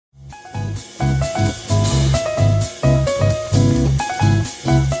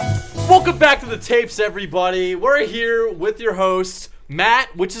back to the tapes, everybody. We're here with your hosts,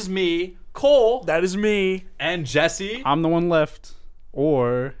 Matt, which is me, Cole, that is me, and Jesse. I'm the one left.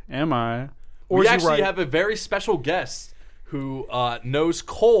 Or am I? We actually have a very special guest who knows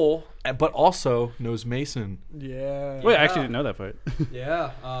Cole, but also knows Mason. Yeah. Wait, I actually didn't know that part.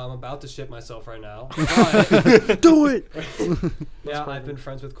 Yeah, I'm about to shit myself right now. Do it! Yeah, I've been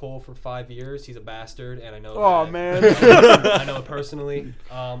friends with Cole for 5 years. He's a bastard, and I know Oh, that. man. I know it personally.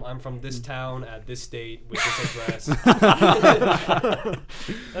 I'm from this town at this state with this address.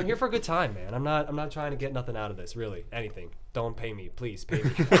 I'm here for a good time, man. I'm not trying to get nothing out of this, really. Anything. Don't pay me. Please, pay me.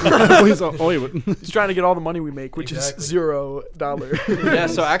 Please, wait. He's trying to get all the money we make, which is $0. Yeah,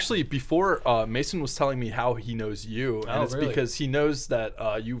 so actually, before Mason was telling me how he knows you, and it's really? because he knows that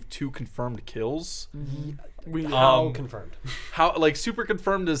you have 2 confirmed kills. How confirmed? How, like, super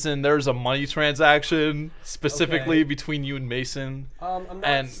confirmed as in there's a money transaction specifically between you and Mason. I'm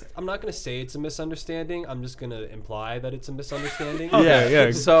not gonna say it's a misunderstanding. I'm just gonna imply that it's a misunderstanding.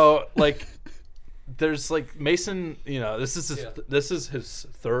 Yeah. So, like, there's like Mason. You know, this is his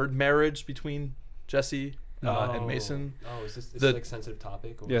 3rd marriage between Jesse and Mason. Oh, is this like a sensitive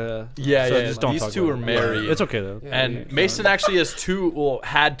topic? Or? Yeah. Yeah. Just don't These talk 2 are about it. married. It's okay though. And Mason actually has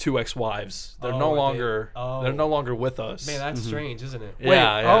had 2 ex-wives. They're no longer. They're no longer with us. Man, that's strange, isn't it?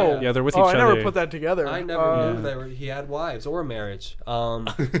 Yeah, they're with each other. I never put that together. I never knew that he had wives or a marriage.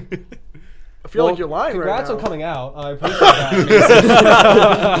 I feel like you're lying right now. Congrats on coming out. I appreciate that.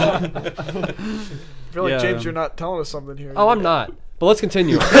 I feel like, James, you're not telling us something here. Oh, I'm not. But let's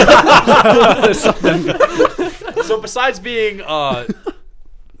continue. So besides being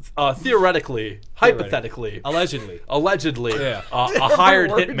theoretically, hypothetically, allegedly, a hired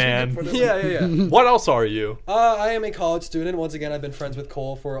hitman. Yeah. What else are you? I am a college student. Once again, I've been friends with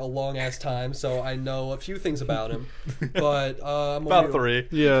Cole for a long ass time, so I know a few things about him. But I'm About 3.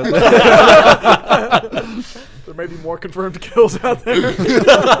 Yeah. There may be more confirmed kills out there.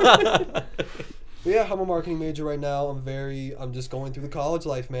 Yeah, I'm a marketing major right now. I'm just going through the college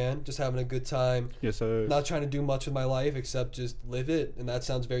life, man. Just having a good time. Yes, sir. Not trying to do much with my life except just live it. And that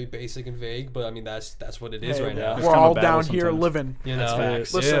sounds very basic and vague, but I mean that's what it is right now. We're all down here living. You know,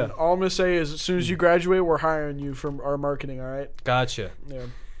 facts. Listen, all I'm gonna say is, as soon as you graduate, we're hiring you from our marketing. All right. Gotcha.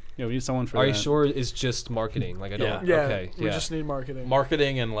 Yeah, we need someone for Are that. you sure it's just marketing? Like I don't. Yeah. Okay. We just need marketing.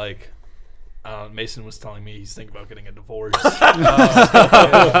 Marketing and like. Mason was telling me he's thinking about getting a divorce.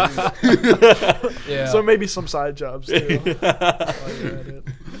 Yeah. So maybe some side jobs too.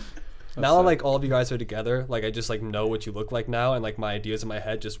 Now like all of you guys are together, like I just like know what you look like now, and like my ideas in my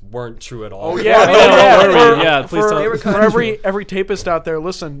head just weren't true at all. Oh yeah, Please tell. For every tapist out there,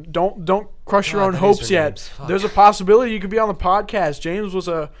 listen, don't crush your own hopes yet. There's a possibility you could be on the podcast. James was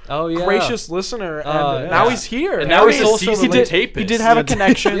a gracious listener, and now he's here. And now he's a seasoned tapist. He did have a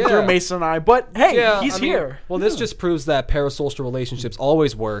connection through Mason and I, but hey, he's here. Well, this just proves that parasocial relationships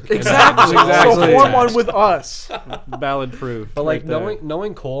always work. Exactly. So form one with us. Valid proof. But like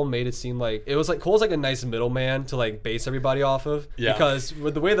knowing Cole made it seem like it was like Cole's like a nice middleman to like base everybody off of. Yeah. Because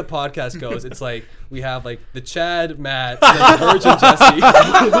with the way the podcast goes, it's like we have like the Chad, Matt, like Virgin Jesse,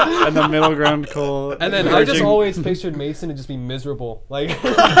 and the middle ground Cole. And then I just always pictured Mason to just be miserable. Like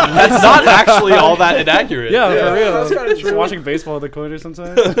that's not actually all that inaccurate. Yeah, for real. That's kind of true. Just watching baseball at the corner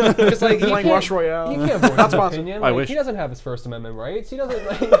sometimes. Because like playing Rush Royale. He can't voice his opinion. I Like, wish. he doesn't have his First Amendment rights. He doesn't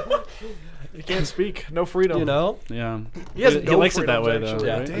like. You can't speak. No freedom. You know? Yeah. He has no likes it that way, freedoms, though.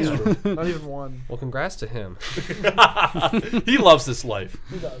 actually. Right? Damn. Not even one. Well, congrats to him. He loves this life.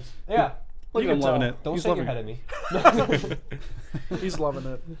 He does. Yeah. Look at him loving it. Don't He's shake loving your it. head at me. He's loving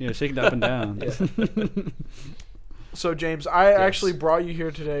it. Yeah, shaking it up and down. So, James, I actually brought you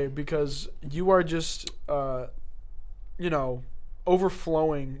here today because you are just,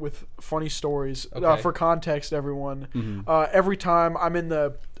 overflowing with funny stories. Okay. For context, everyone. Every time I'm in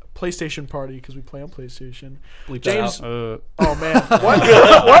the PlayStation party, because we play on PlayStation. Bleep James, that out. oh man, what?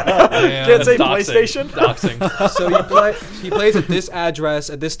 Man, Can't say doxing. PlayStation. Doxing. So he plays at this address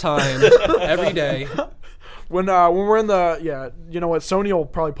at this time every day. When we're in the you know what? Sony will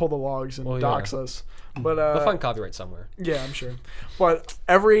probably pull the logs and dox us. But they'll find copyright somewhere. Yeah, I'm sure. But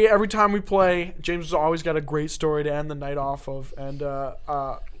every time we play, James has always got a great story to end the night off of, and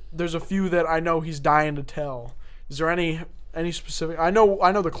there's a few that I know he's dying to tell. Is there any specific? I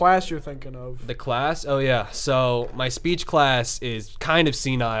know the class you're thinking of. The class? Oh yeah. So my speech class is kind of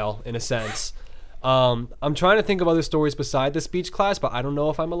senile in a sense. I'm trying to think of other stories beside the speech class, but I don't know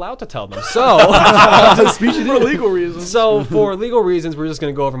if I'm allowed to tell them. So, speech for legal reasons. So for legal reasons, we're just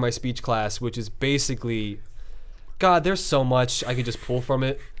gonna go over my speech class, which is basically, God, there's so much I could just pull from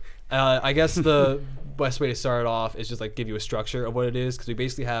it. I guess the best way to start it off is just like give you a structure of what it is, because we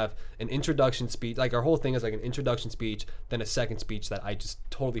basically have an introduction speech. Like our whole thing is like an introduction speech, then a second speech that I just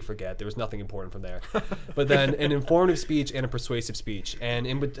totally forget. There was nothing important from there. But then an informative speech and a persuasive speech. And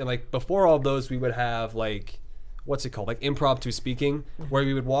like before all of those, we would have like, what's it called? Like impromptu speaking, where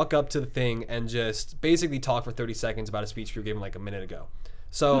we would walk up to the thing and just basically talk for 30 seconds about a speech we were given like a minute ago.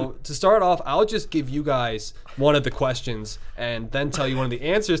 So to start off, I'll just give you guys one of the questions and then tell you one of the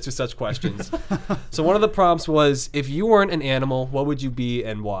answers to such questions. So one of the prompts was, if you weren't an animal, what would you be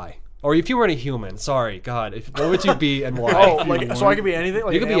and why? Or if you weren't a human, sorry, God, what would you be and why? Oh, like so I could be anything.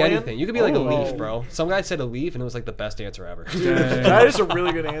 Like you could an be alien? anything. You could be like a leaf, bro. Some guy said a leaf, and it was like the best answer ever. That is a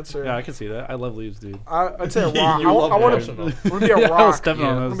really good answer. Yeah, I can see that. I love leaves, dude. I'd say a rock. You love I want National. to be a Yeah, I was rock. stepping I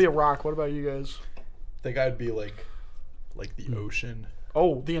on want those. to be a rock. What about you guys? I think I'd be like the ocean.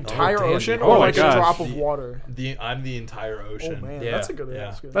 Oh, the entire damn, ocean, dude. or Oh my like a gosh. drop of water. I'm the entire Oh ocean. man, Yeah. that's a good. Yeah.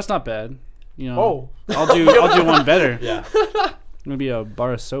 That's good. That's not bad. You know. Oh. I'll do one better. Yeah. Maybe a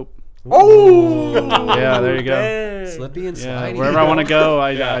bar of soap. Oh, Yeah, there you go. dang. Slippy and Yeah, slidey. wherever I want to go,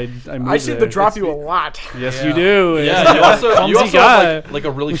 Yeah. I move I seem there. to drop you a lot. Yes, Yeah. you do. Yeah, you also Clumsy have like a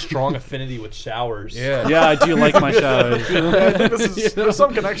really strong affinity with showers. Yeah. Yeah, I do like my showers. I think there's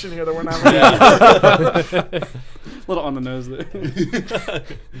some connection here that we're not. Yeah. Little on the nose there.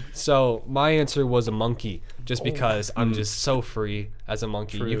 So my answer was a monkey, just because I'm just so free as a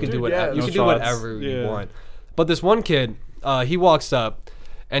monkey. True. You can Dude, do whatever. yeah, You no can do shots. whatever you Yeah. want. But this one kid, he walks up,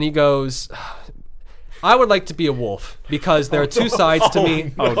 and he goes, "I would like to be a wolf because there are two sides to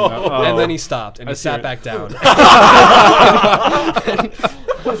me." Oh, no. Oh. And then he stopped and he I see sat it. back down.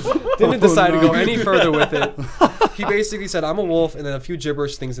 Didn't decide to go any further with it. He basically said, "I'm a wolf," and then a few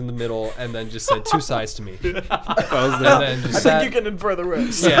gibberish things in the middle, and then just said two sides to me. And then just I sat. think you can infer the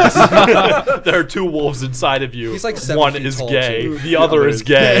rest. Yes. There are two wolves inside of you. He's like 7 one feet is tall, gay. too. The other is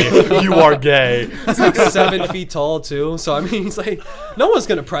gay. You are gay. He's like 7 feet tall too. So I mean, he's like, no one's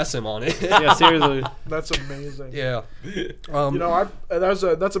gonna press him on it. Yeah, seriously. That's amazing. Yeah. You know, that's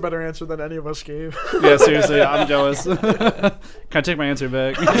a better answer than any of us gave. Yeah, seriously. I'm jealous. Can I take my answer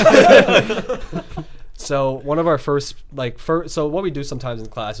back? So one of our so what we do sometimes in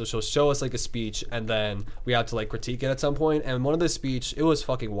class is she'll show us like a speech, and then we have to like critique it at some point. And one of the speech, it was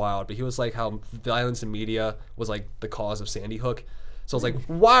fucking wild, but he was like how violence in media was like the cause of Sandy Hook. So it's like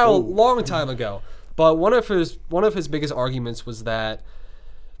long time ago. But one of his biggest arguments was that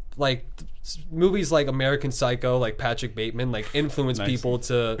like movies like American Psycho, like Patrick Bateman, like influence Nice. people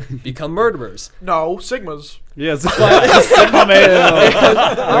to become murderers. No, Sigmas. Yes. Sigma male.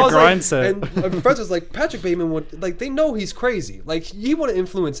 I was grind like, set. and my professor's like, Patrick Bateman would, like, they know he's crazy. Like, he wouldn't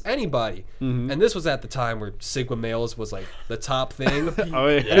influence anybody. Mm-hmm. And this was at the time where Sigma males was, like, the top thing. Oh,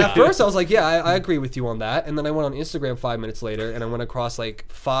 yeah. And at first I was like, yeah, I agree with you on that. And then I went on Instagram 5 minutes later, and I went across, like,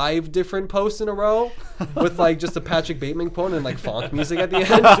 5 different posts in a row with, like, just a Patrick Bateman quote and, like, funk music at the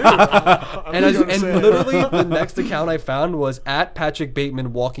end. And literally the next account I found was at Patrick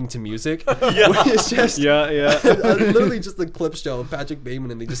Bateman walking to music. Which is just... Yeah. literally just the clip show of Patrick Bateman,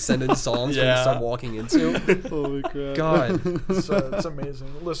 and they just send in songs for him to start walking into. Holy crap. God. It's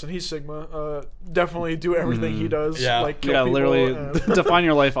amazing. Listen, he's Sigma. Definitely do everything he does. Yeah. Like kill Yeah, people literally and- define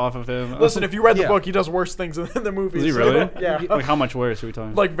your life off of him. Listen, if you read the Yeah. book, he does worse things in the movies. Is he really? Yeah. Like, how much worse are we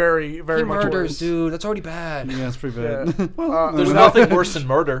talking? Like very, very He much murders, worse. dude. That's already bad. Yeah, it's pretty Yeah. bad. There's Without- nothing worse than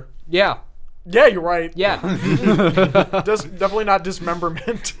murder. Yeah. Yeah, you're right. Yeah. Definitely not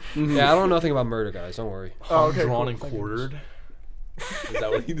dismemberment. Yeah, I don't know nothing about murder, guys. Don't worry. Oh, okay. Drawn cool. and Thank you. quartered. Is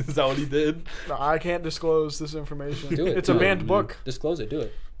that what he did? No, I can't disclose this information. Do it. It's Do a it. banned book, Disclose it. Do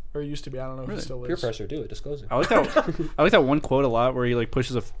it. or it used to be. I don't know if it still Peer is. pressure. Do it. Disclose it. I like that. I like that one quote a lot where he like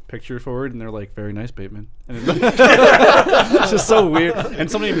pushes a picture forward and they're like, "Very nice, Bateman." And it's just so weird.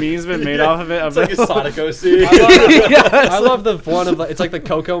 And so many memes have been made off of it. It's like a Sonic OC. I love the one of it's like the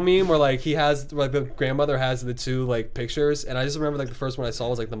Coco meme where like he has like the grandmother has the two like pictures, and I just remember like the first one I saw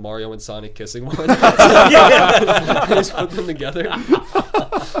was like the Mario and Sonic kissing one. I just put them together.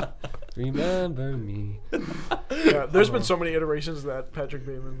 Remember me. Yeah, there's been so many iterations of that Patrick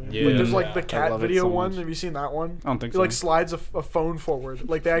Bateman meme. Yeah. Like, there's like Yeah. the I cat love it video so one. much. Have you seen that one? I don't think He so. like slides a phone forward.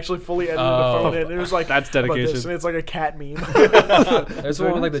 Like they actually fully edited Oh. the phone in. And it was like That's "How about this?" dedication. and it's like a cat meme. There's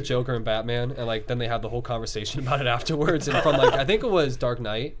one with like the Joker and Batman, and like then they have the whole conversation about it afterwards. And from like I think it was Dark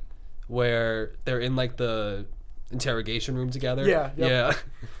Knight, where they're in like the interrogation room together. Yeah, yep.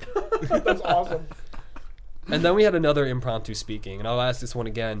 Yeah. That's awesome. And then we had another impromptu speaking, and I'll ask this one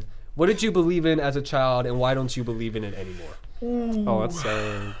again. What did you believe in as a child, and why don't you believe in it anymore? Oh, that's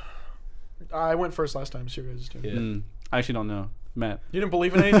sad. I went first last time, so you guys do. Yeah. I actually don't know. Matt. You didn't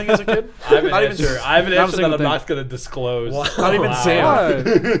believe in anything as a kid? I have an Not even answer. I have an not a answer that single I'm thing. not going to disclose. Not even Wow.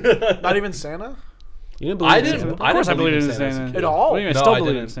 Santa. Not even Santa. You didn't believe I in didn't. Santa? Of course I believe in Santa as a Santa. kid. At all? What do you mean? I No, still I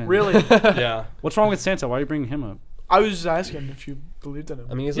believe in didn't. Santa. Really? Yeah. What's wrong with Santa? Why are you bringing him up? I was just asking if you believed in him.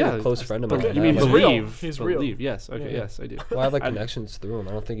 I mean, he's like a close friend of mine. Okay, Okay, you mean he's real. believe? He's real. Believe. Yes. Okay. Yeah. Yes, I do. Well, I have like I- connections through him.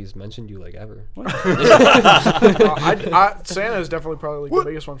 I don't think he's mentioned you like ever. Santa is definitely probably like the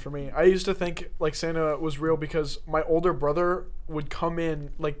biggest one for me. I used to think like Santa was real because my older brother would come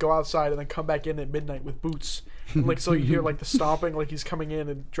in, like go outside and then come back in at midnight with boots. And, like so you hear like the stomping, like he's coming in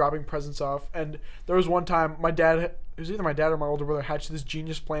and dropping presents off. And there was one time it was either my dad or my older brother hatched this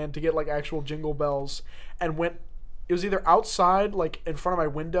genius plan to get like actual jingle bells and went. It was either outside, like in front of my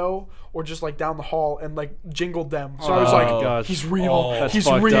window, or just like down the hall, and like jingled them. So I was like, gosh. "He's real. Oh, That's He's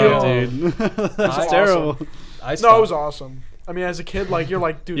fucked real." up, dude. That's awesome. terrible. I No, stopped, it was awesome. I mean, as a kid, like you're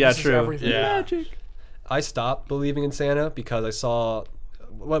like, dude, Yeah, this is true. everything. Yeah. I stopped believing in Santa because I saw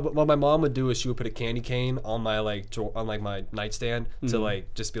what my mom would do is she would put a candy cane on my on like my nightstand to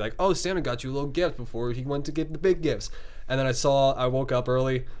like just be like, oh, Santa got you a little gift before he went to get the big gifts. And then I woke up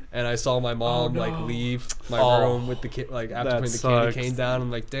early and I saw my mom like leave my room with the kid, like after That putting the candy sucks. cane down.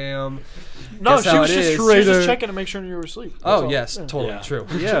 I'm like, damn. No, Guess she how was it just is. she was just Traitor. checking to make sure you were asleep. That's Oh all. yes, Yeah. totally Yeah. true.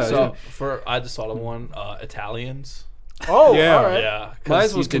 Yeah. So I just thought of one. Italians. Oh, Yeah. all right. Yeah. Mine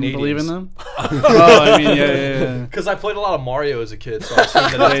You was didn't believe in Canadians. them? Oh, I mean, yeah. Because I played a lot of Mario as a kid, so I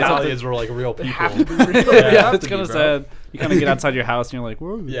assumed that Italians were like real people. Have to be real. Yeah. Yeah, have it's to kind be, of bro. sad. You kind of get outside your house and you're like,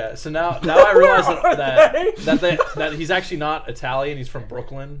 whoa. Yeah, so now I realize are that he's actually not Italian. He's from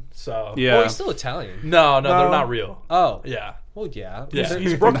Brooklyn. So Yeah. Well, he's still Italian. no, No. they're not real. Oh, Yeah, well, yeah. Yeah.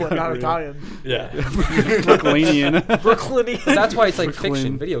 He's Brooklyn, not Real. Italian. yeah, Brooklynian. Brooklynian. That's why it's like Brooklyn.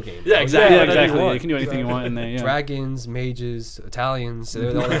 fiction, video game. yeah, exactly. yeah, whatever you exactly. want. You can do anything you want in there. Yeah. Dragons, mages, Italians.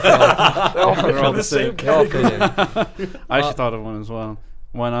 They're all, They all fit They're all in the the same same. they all fit category. in. I actually thought of one as well.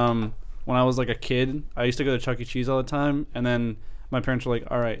 When I was like a kid, I used to go to Chuck E. Cheese all the time, and then my parents were like,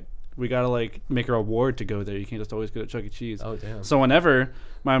 "All right, we gotta like make a reward to go there. You can't just always go to Chuck E. Cheese." Oh, damn. So whenever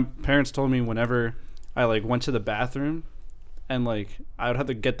my parents told me, whenever I like went to the bathroom, and like I would have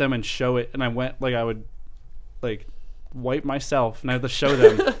to get them and show it, and I would like wipe myself and I had to show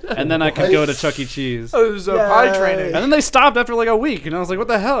them, and then I could go to Chuck E. Cheese. Oh, it was pie training. And then they stopped after like a week, and I was like, "What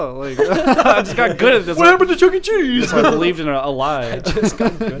the hell?" Like, I just got good at this. What happened to Chuck E. Cheese? So I believed in a lie. Just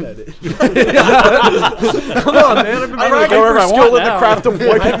got good at it. Come on, man. I've been I can practicing go wherever I skilled want in the now. craft of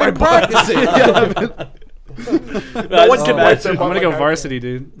wiping my butt. No one can wipe their I'm butt gonna like go I can. varsity,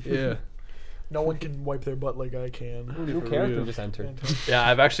 dude. Yeah. No one can wipe their butt like I can. New character just entered. Yeah,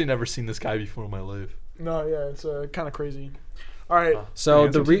 I've actually never seen this guy before in my life. No, yeah, it's kind of crazy. All right. So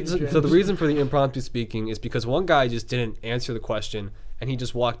Answer the to reason, James. so the reason for the impromptu speaking is because one guy just didn't answer the question, and he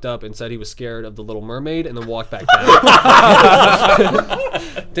just walked up and said he was scared of the Little Mermaid, and then walked back down.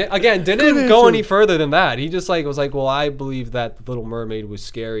 Again, didn't go any further than that. He just like was like, "Well, I believe that the Little Mermaid was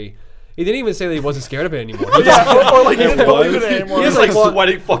scary." He didn't even say that he wasn't scared of it anymore. He just, or like he didn't believe in it anymore. He's like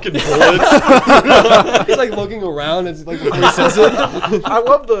sweating fucking bullets. he's like looking around and like before he says it. I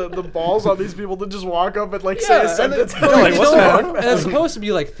love the balls on these people that just walk up and like say a Yeah, and sentence. then- like, what's that? and it's supposed to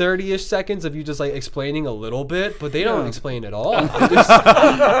be like 30-ish seconds of you just like explaining a little bit, but they don't explain at all. They just-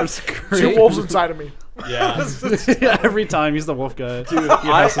 That's Two great. wolves inside of me. Yeah, Yeah, every time he's the wolf guy. Dude, he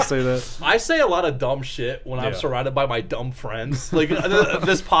has to say that. I say a lot of dumb shit when I'm Yeah. surrounded by my dumb friends. Like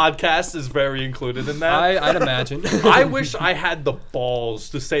this podcast is very included in that. I'd imagine. I wish I had the balls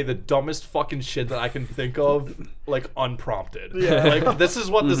to say the dumbest fucking shit that I can think of, like unprompted. Yeah. Like this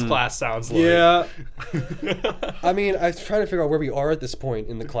is what this class sounds like. Yeah. I mean, I was trying to figure out where we are at this point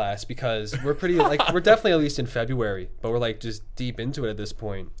in the class because we're pretty like we're definitely at least in February, but we're like just deep into it at this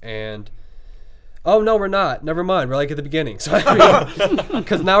point. And oh no, we're not. Never mind. We're like at the beginning. So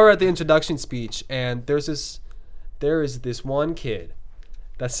because now we're at the introduction speech, and there is this one kid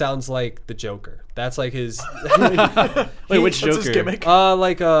that sounds like the Joker. That's like his. Wait, which That's his Joker? gimmick.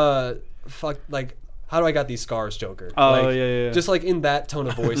 Like how do I got these scars, Joker? Oh, Like, yeah. Just like in that tone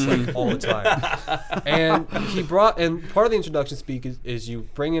of voice, like all the time. And part of the introduction speak is you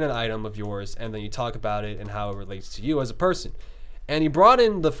bring in an item of yours and then you talk about it and how it relates to you as a person. And he brought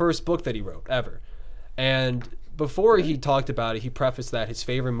in the first book that he wrote ever. And before he talked about it, he prefaced that his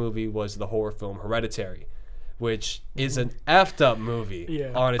favorite movie was the horror film Hereditary, which is an effed up movie.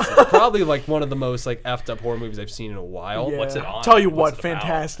 Yeah. Honestly, probably like one of the most like effed up horror movies I've seen in a while. Yeah. What's it on? Tell you What's what, it about?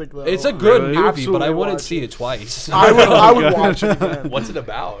 fantastic though. It's a good Really? movie, but Absolutely I wouldn't watch see it. it twice. I would God. watch it again. What's it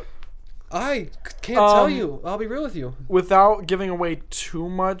about? I can't tell you. I'll be real with you. Without giving away too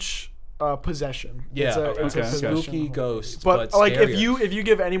much possession. Yeah, it's a okay. possession. Spooky ghost. But like if scarier. you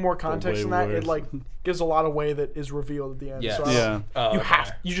give any more context way than that, worse. it like gives a lot away that is revealed at the end. Yes. So Yeah.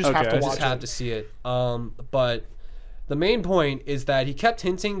 you just have Okay. to I watch just have it. to see it. But the main point is that he kept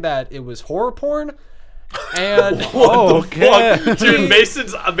hinting that it was horror porn, and Okay. Dude,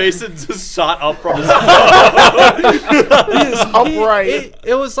 Mason's just shot up from his Upright.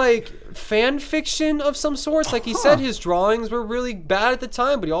 it was like fan fiction of some sorts. Like he said, his drawings were really bad at the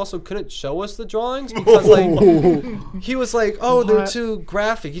time, but he also couldn't show us the drawings because like he was like, "Oh, they're too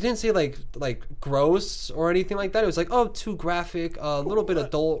graphic." He didn't say like gross or anything like that. It was like, "Oh, too graphic, a little bit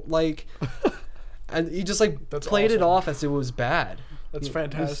adult like," and he just like played it awesome. off as it was bad. That's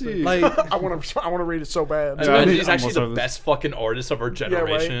fantastic. see. Like I want to read it so bad. Yeah, I He's need- actually almost the over this. best fucking artist of our Yeah, right.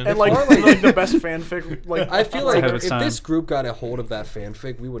 generation. And like the best fanfic. Like I feel like ahead of if time. this group got a hold of that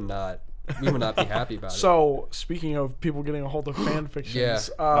fanfic, we would not be happy about it. So speaking of people getting a hold of fan fictions, Yeah.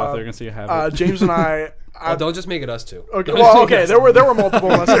 Oh, they're gonna see you have it. James and I. Oh, don't just make it us two. Okay, well, okay, there were multiple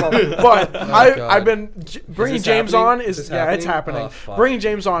less but God. I've been bringing this James happening? on Is is this it's happening? happening. Oh, fuck. Bringing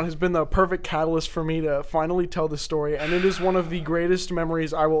James on has been the perfect catalyst for me to finally tell this story, and it is one of the greatest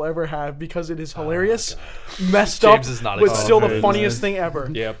memories I will ever have because it is hilarious, messed James up, is not but excited. still the Very funniest nice. thing ever.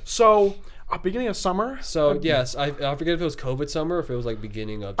 Yep. So, beginning of summer. So yes, I forget if it was COVID summer or if it was like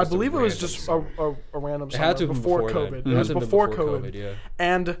beginning of. I Just a believe it was random just summer. a random It summer had to have been before before COVID. then. It was had to have been before COVID. Yeah.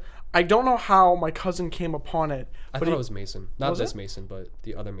 And I don't know how my cousin came upon it. I but thought it was Mason, not Was this it? Mason, but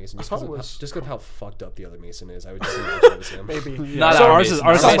the other Mason. Just thought because it of, was- just 'cause of how fucked up the other Mason is, I would just imagine it was him. maybe. Not So our ours is Mason.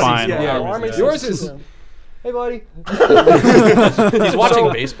 ours is Somebody's- fine. Yeah, Yeah, our yours Mason's- Yours is. Hey, buddy. He's watching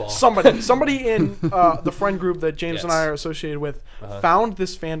So, baseball. Somebody in the friend group that James and Yes. I are associated with found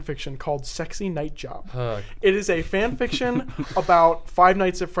this fan fiction called "Sexy Night Job." It is a fan fiction about Five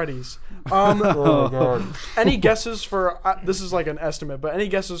Nights at Freddy's. Oh god. Any guesses for this is like an estimate, but any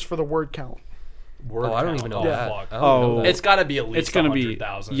guesses for the word count? Word Oh, I don't count. even know Oh, that. fuck. I don't even know Oh. that. It's got to be at least It's gonna be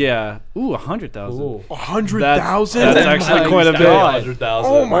 100,000. yeah. Ooh, 100,000. Ooh. 100,000. That's That's actually my quite a It's bit. gotta be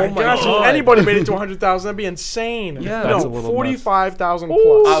 100,000. Oh my Oh my gosh! God. If anybody made it to 100,000, that'd be insane. Yeah. That's a no, little 45,000 plus.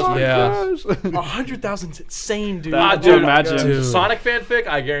 Oh Yeah. my gosh. 100,000's insane, dude. That- Ah, dude, imagine. Dude. Sonic fanfic,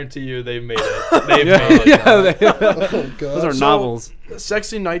 I guarantee you they've made it. They've yeah, made it. yeah. Those are So, novels.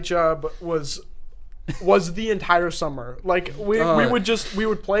 Sexy Night Job was the entire summer. Like we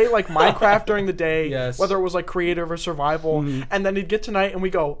would play like Minecraft during the day, Yes. whether it was like creative or survival, Mm-hmm. and then it'd get to night and we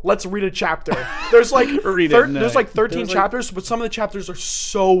go, let's read a chapter. There's like Read at there's night. like 13 There's, like- chapters, but some of the chapters are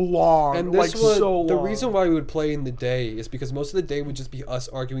so long, And like this was so long. the reason why we would play in the day is because most of the day would just be us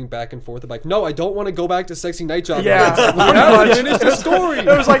arguing back and forth. Like, no, I don't want to go back to Sexy Night Job. Yeah, we have to finish the story. It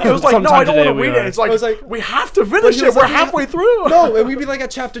was like no, Sometime I don't want today to we read it. are. It's like, I was like- we have to But finish he it. was We're like, halfway through. No, and we'd be like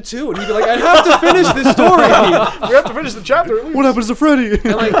at chapter 2, and he'd be like, I have to finish this story. we have to finish the chapter. at least. What happens to Freddy?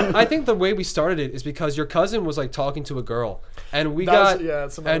 And like, I think the way we started it is because your cousin was like talking to a girl, and we That's- got yeah,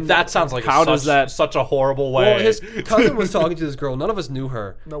 it's another and That sounds like How does that- such a horrible way. well, his cousin was talking to this girl. None of us knew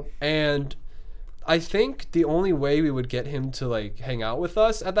her. Nope. And I think the only way we would get him to like hang out with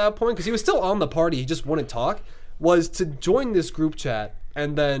us at that point, because he was still on the party, he just wouldn't talk, was to join this group chat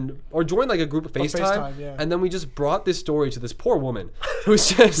and then or join like a group of FaceTime, FaceTime, yeah. and then we just brought this story to this poor woman who's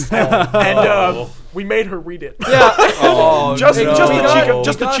just And we made her read it. yeah. oh, Just- no. just the We got- Chica- we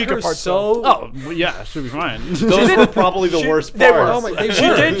just the got Chica her part, So Oh, well, yeah, should be fine. Those were probably the worst They were. parts. Oh my- they she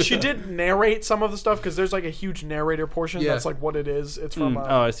were. did. She did narrate some of the stuff because there's like a huge narrator portion. Yeah. That's like what it is. It's from Oh,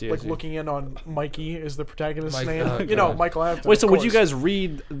 I see, I like see. looking in on Mikey is the protagonist's Mike- name. oh, you know, God. Michael Afton. Wait, so of would you course. guys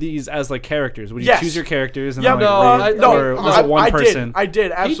read these as like characters? Would you Yes. choose your characters? And Yeah, then, like, no, read, or was it one I person? Did. I did.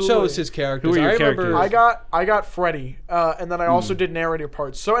 he Absolutely. chose his characters. Who are your I remember, characters? I got Freddy, and then I also did narrator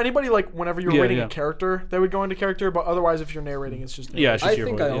parts. So anybody like whenever you're Yeah, reading yeah. a character, they would go into character. But otherwise, if you're narrating, it's just Yeah, it's just I your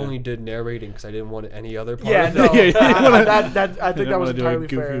think voice, I yeah. only did narrating because I didn't want any other part. Yeah, of no, it. Yeah, yeah. that I think that was wanna do a entirely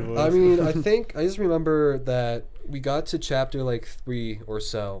goofy fair. voice. I mean, I think I just remember that we got to chapter like 3 or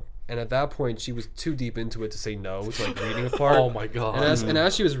so, and at that point she was too deep into it to say no to like reading a part. Oh my god. And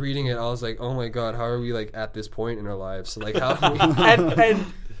as she was reading it, I was like, oh my god, how are we like at this point in our lives? Like how? and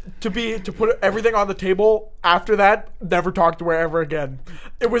to put everything on the table after that, never talked to her ever again.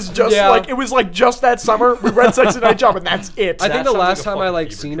 It was just Yeah. like just that summer we read Sex and Night Job and that's it. I think That the sounds last like a time I fucking like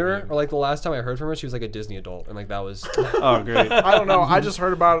fever seen her, dream. or like the last time I heard from her, she was like a Disney adult, and like that was. Oh, great. I don't know. I just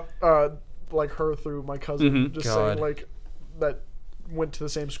heard about like her through my cousin, just God. saying like that went to the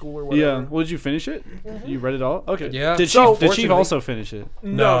same school or whatever. Yeah. Well, did you finish it? You read it all? Okay. Yeah. Did So- she Fortunately- also finish it?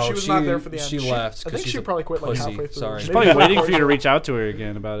 No, No, she was not she- there for the end. she left I 'cause think she's she a probably quit like pussy. halfway through. Sorry. Maybe She's probably halfway waiting for you to through. reach out to her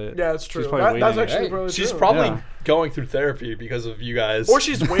again about it. Yeah, it's true. She's probably That's waiting. actually Hey, probably She's true. probably Yeah. going through therapy because of you guys. Or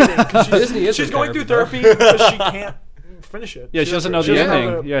she's waiting. 'cause Disney is she's her going through therapy, therapy because she can't didn't finish it. Yeah, she doesn't know the doesn't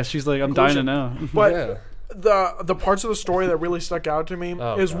ending. Yeah, she's like, I'm dying to know. But Yeah. the parts of the story that really stuck out to me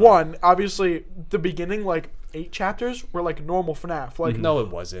Oh, is God. one, obviously the beginning, like 8 chapters were like normal FNAF. Like No, it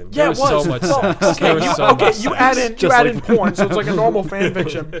wasn't. yeah, There it was was so much Well, sex. There was so much you sex. add in Just like porn, so it's like a normal fan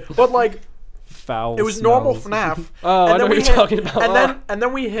fiction. But like Foul. it was normal smells. FNAF. Oh, I know what you're talking about. And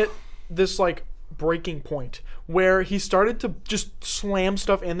then we hit this like breaking point where he started to just slam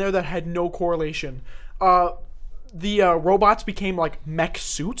stuff in there that had no correlation. The robots became like mech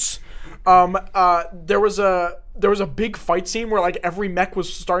suits. There was a big fight scene where like every mech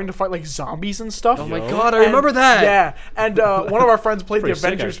was starting to fight like zombies and stuff. Oh my God, I remember that. Yeah, and one of our friends played the Pretty sick,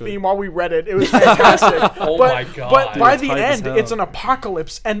 Avengers actually. theme while we read it. It was fantastic. Oh but, my God. But by It's the hype as end, hell. it's an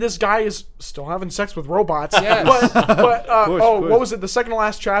apocalypse, and this guy is still having sex with robots. Yes. But Push. what was it? The second to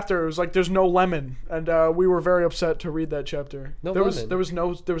last chapter, it was like there's no lemon, and we were very upset to read that chapter. No there lemon? was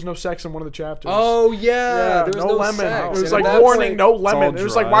no sex in one of the chapters. Oh yeah, there was no lemon. sex. It was And like at that warning, point- no lemon. all It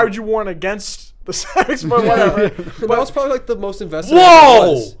was like, dry. why would you warn against the sex? But whatever. But that was probably like the most invested.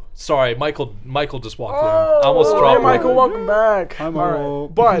 Whoa! Sorry, Michael just walked in. I almost hey, dropped Michael, one. welcome back. Hi, All Michael.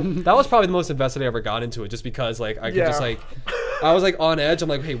 right. But That was probably the most invested I ever got into it, just because like I could Yeah. just like, I was like on edge. I'm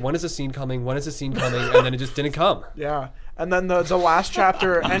like, hey, when is the scene coming? When is the scene coming? And then it just didn't come. yeah, and then the last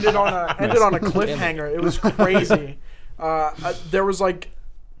chapter ended on a cliffhanger. It was crazy. There was like,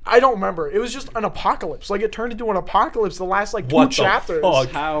 I don't remember. It was just an apocalypse. Like it turned into an apocalypse. The last like 2 What the chapters. fuck?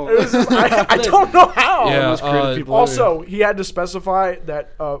 How? It was just, I don't know how. Yeah. Most creative people Also, he had to specify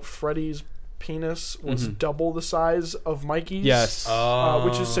that Freddy's penis was double the size of Mikey's. Yes.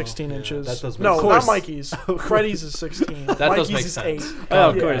 Which is 16 inches. that does make no, sense. not Mikey's. Freddy's is 16. That Mikey's does make is sense. 8. Oh,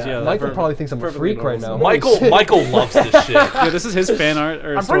 of course, yeah. Michael that probably thinks I'm a perfectly freak right now. normal. Michael loves this shit. Yeah, this is his fan art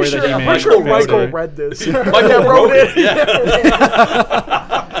or I'm story pretty sure, that he I'm made. pretty sure Fan Michael story. read this. Michael wrote it. Yeah.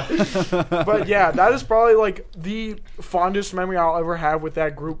 But yeah, that is probably like the fondest memory I'll ever have with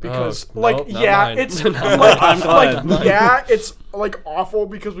that group because Oh, like nope, not yeah, mine. it's Not like, mine. I'm glad. like yeah, it's like awful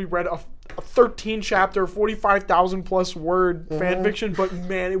because we read a 13 chapter 45,000 plus word fan fiction, but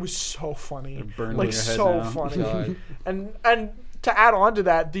man, it was so funny. burned in Like your head so now. funny. God. And to add on to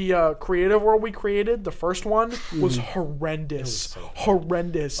that, the creative world we created, the first one, was horrendous.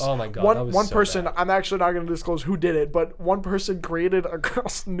 Horrendous. Oh my God, One that was one so person, bad. I'm actually not going to disclose who did it, but one person created a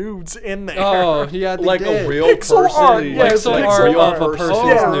girl's nudes in there. Oh yeah, they Like did. a real Pixel person. art, Like, yes, like pixel real art. person. Oh,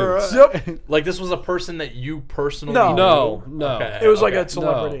 Yeah. nudes. Yep. Like this was a person that you personally No. knew? No. Okay, It was like okay. a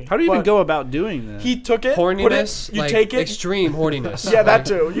celebrity. How do you even But go about doing that? He took it, Horniness, put it, you like take it, extreme horniness. yeah, that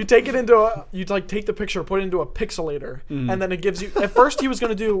too. You take it into a, you like take the picture, put it into a pixelator, and then it gives you. At first, he was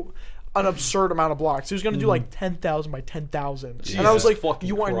gonna do an absurd amount of blocks. He was gonna do like 10,000 by 10,000, and I was Jesus like, fucking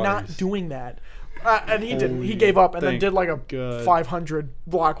 "You are not Christ. doing that." And he didn't. He gave up and then thank did like a God. 500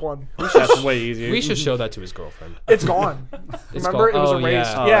 block one. That's way easier. We should show that to his girlfriend. It's gone. Remember, gone. it was Oh,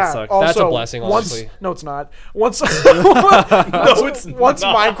 erased. yeah. Oh, that Yeah. sucks. Also, That's a blessing, once, honestly. no, it's not. Once, it's once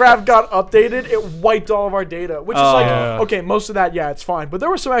not. Minecraft got updated, it wiped all of our data, which is Oh, like yeah. okay, most of that, yeah, it's fine. But there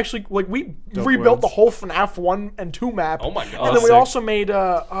was some actually like we rebuilt the worlds. whole FNAF 1 and 2 map. Oh my God. And then we sick. also made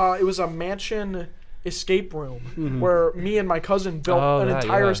it was a mansion escape room where me and my cousin built Oh, an that,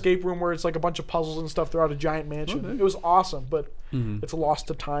 entire yeah. escape room where it's like a bunch of puzzles and stuff throughout a giant mansion. It was awesome, but it's lost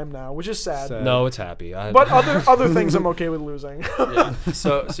to time now, which is sad. Sad. No, it's happy. But other things I'm okay with losing. Yeah.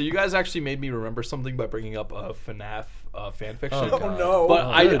 So you guys actually made me remember something by bringing up a FNAF fan fiction. Oh, Oh no.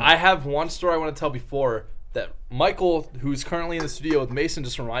 But good. I have one story I want to tell before that Michael, who's currently in the studio with Mason,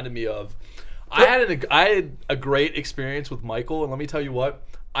 just reminded me of. I had a great experience with Michael, and let me tell you what,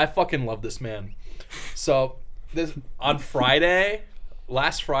 I fucking love this man. So this on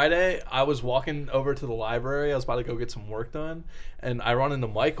last Friday, I was walking over to the library. I was about to go get some work done, and I run into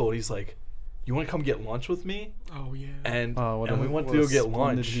Michael, and he's like, "You want to come get lunch with me?" Oh yeah. And Oh, we went what to a go get splendid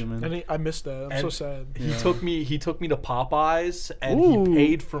lunch. human. And I missed that. I'm so And sad. He took me to Popeyes, and Ooh. he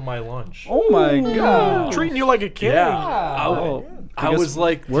paid for my lunch. Oh my god. Treating you like a kid. Yeah. Oh, I guess was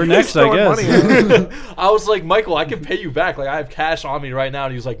like, we're dude, next, I throwing guess. money at I was like, Michael, I can pay you back. Like, I have cash on me right now.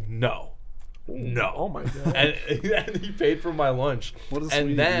 And he was like, no. Oh my god. And he paid for my lunch. What a And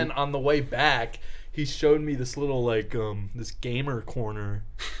sweetie. then on the way back, he showed me this little, like, this gamer corner.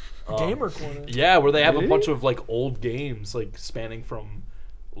 Gamer corner. Yeah, where they have a Really? bunch of, like, old games, like, spanning from,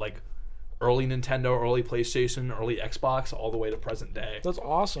 like, early Nintendo, early PlayStation, early Xbox, all the way to present day. That's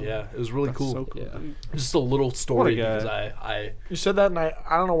awesome. Yeah, it was really That's cool. so cool. Yeah. dude. Just a little story guy. because I You said that, and I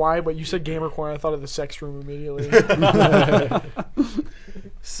don't know why, but you said gamer corner. I thought of the sex room immediately.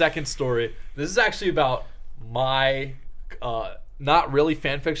 Second story. This is actually about my not really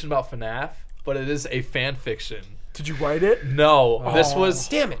fan fiction about FNAF, but it is a fan fiction. Did you write it? No, this Oh. was.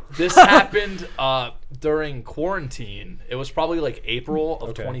 Damn it. This happened during quarantine. It was probably like April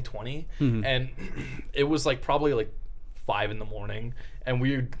of 2020, and it was like probably like 5 a.m. And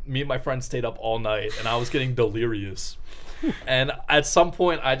me and my friend stayed up all night, and I was getting delirious. And at some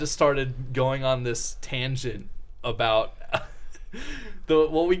point, I just started going on this tangent about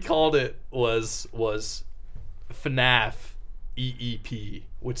what we called it was FNAF EEP,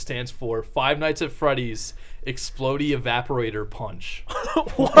 which stands for Five Nights at Freddy's Explodey Evaporator Punch.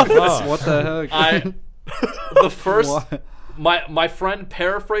 What the heck? What? My friend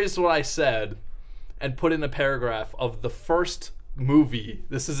paraphrased what I said and put in a paragraph of the first movie.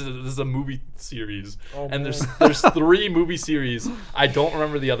 This is a movie series, and there's 3 movie series. I don't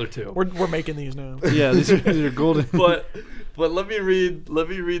remember the other 2. We're making these now. Yeah, these are golden. But let me read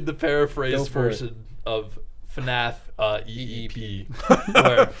the paraphrased version of FNAF EEP,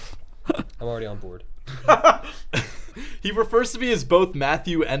 where I'm already on board. he refers to me as both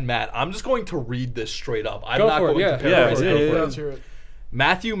Matthew and Matt. I'm just going to read this straight up. I'm Go not for it, going yeah. to paraphrase Yeah, it. yeah. Let's hear it.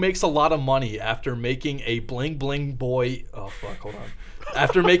 Matthew makes a lot of money after making a bling bling boy. Oh fuck, hold on.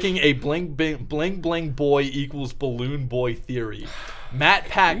 After making a bling bling boy equals balloon boy theory. Matt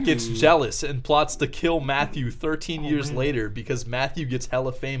Pat gets jealous and plots to kill Matthew 13 years later because Matthew gets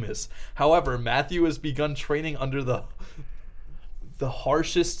hella famous. However, Matthew has begun training under the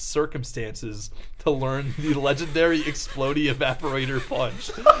harshest circumstances to learn the legendary Explodey Evaporator Punch.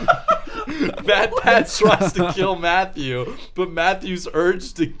 Matt Pat tries to kill Matthew, but Matthew's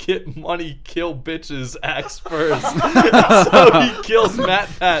urge to get money, kill bitches acts first. So he kills Matt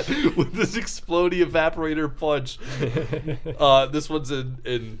Pat with this Explodey Evaporator Punch. This one's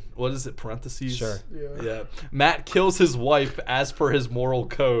in what is it, parentheses? Sure. Yeah. Matt kills his wife as per his moral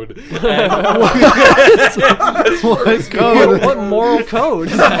code. What moral code?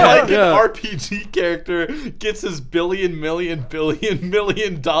 Like an RPG character gets his billion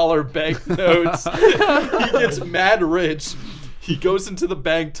dollar banknotes. He gets mad rich. He goes into the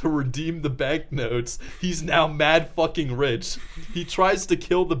bank to redeem the banknotes. He's now mad fucking rich. He tries to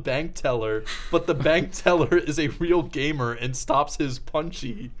kill the bank teller, but the bank teller is a real gamer and stops his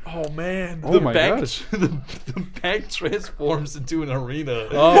punchy. Oh man. Oh my gosh. The bank transforms into an arena.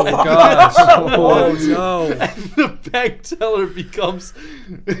 Oh my gosh. Oh no. And the bank teller becomes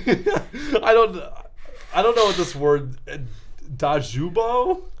I don't know what this word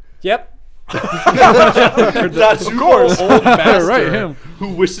Dajubo? Yep. Dajubo, old master, Right, him.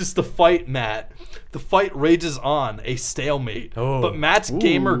 who wishes to fight Matt. The fight rages on, a stalemate. Oh. But Matt's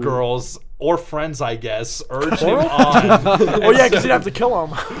gamer girls, or friends I guess, urge him on. Oh yeah, because you'd have to kill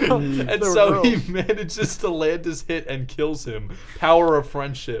him. And so he manages to land his hit and kills him. Power of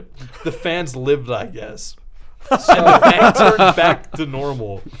friendship. The fans lived, I guess. And the bank turned back to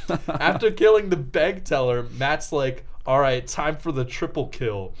normal. After killing the bank teller, Matt's like, alright, time for the triple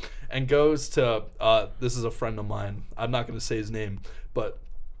kill. And goes to, this is a friend of mine. I'm not going to say his name, but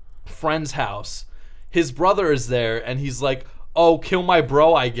friend's house. His brother is there, and he's like, oh, kill my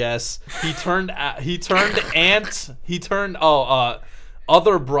bro, I guess. He turned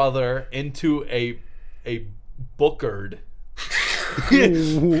other brother into a bookard.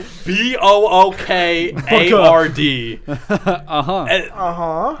 BOOKARD.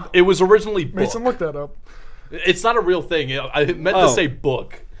 It was originally book. Mason, look that up. It's not a real thing. I meant to say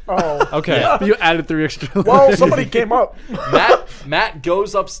book. Oh. Okay. You added 3 extra. Well, somebody came up. Matt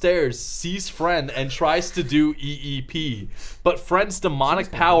goes upstairs, sees friend, and tries to do EEP, but friend's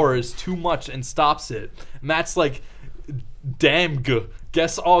demonic power is too much and stops it. Matt's like, damn,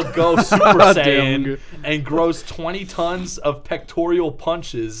 guess I'll go Super Saiyan, and grows 20 tons of pectoral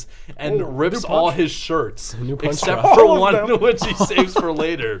punches and rips all his shirts, except for All of one them. which he saves for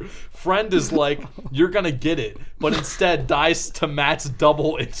later. Friend is like, you're gonna get it, but instead dies to Matt's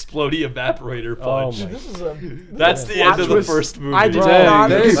double Explodey Evaporator punch. This is a That's the end of the first movie. I did Bro, not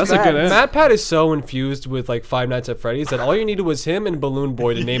that's expect. a good end. Matt Pat is so infused with like Five Nights at Freddy's that all you needed was him and Balloon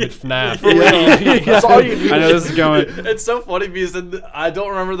Boy to name it FNAF. That's all you need. I know this is going. It's so funny because I don't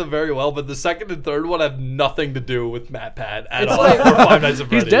remember them very well, but the second and third one have nothing to do with Matt Pat at all. like- or Five Nights at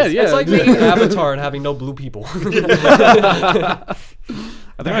Freddy's. He's dead, yeah. It's like making Avatar and having no blue people.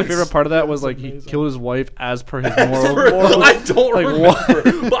 I think my favorite part of that was like he killed his wife as per his moral. I don't Like,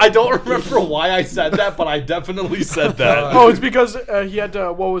 remember. But I don't remember why I said that, but I definitely said that. Oh, it's because he had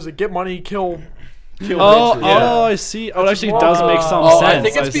to, what was it, get money, kill Kill Oh, Richard, yeah. I see. Oh, it actually That's does wrong. make some Oh, sense. I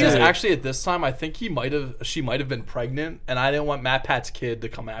think it's because see. actually at this time, I think she might have been pregnant, and I didn't want Matt Pat's kid to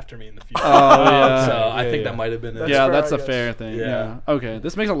come after me in the future. Oh, yeah. So I think yeah. that might have been it. That's yeah, fair, that's I a guess. fair thing. Yeah. Yeah. Okay,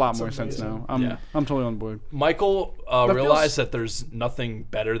 this makes a lot That's more sense amazing. now. Yeah. I'm totally on board. Michael That realized feels- that there's nothing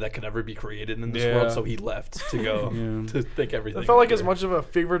better that can ever be created in this Yeah. world, so he left to go Yeah. to think everything. It felt like over. as much of a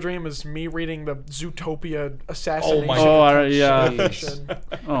fever dream as me reading the Zootopia assassination. my God. Yeah. fiction.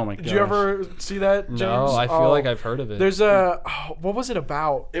 Oh my god. Did you ever see that, James? No, I feel like I've heard of it. There's a what was it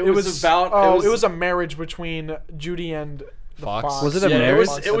about? It was about- Oh, it it was- was a marriage between Judy and the Fox? Fox. Was it a Yeah, marriage?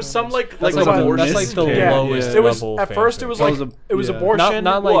 it was some like That's an like a abortion. That's like the Yeah. lowest Yeah. It was level. at first. It was fanfic. like That was it was yeah. abortion.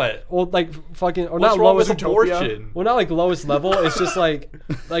 not like What? well like fucking or What's not wrong with lowest abortion? well not like lowest level. It's just like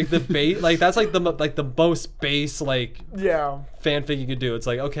the bait like that's like the most base like yeah, fanfic you could do. It's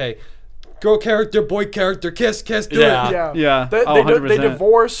like okay, girl character, boy character, kiss, do Yeah. it. yeah, Yeah. They, Oh, they, 100%. they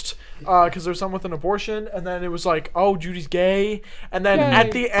divorced because there was someone with an abortion, and then it was like, oh, Judy's gay, and then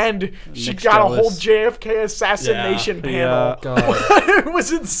at the end she Nick's got a jealous. whole JFK assassination Yeah. panel. God. It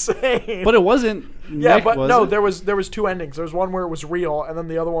was insane. But it wasn't. yeah, Nick, but was no, it? there was two endings. There was one where it was real, and then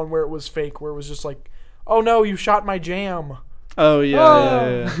the other one where it was fake, where it was just like, oh no, you shot my jam. Oh yeah, Oh.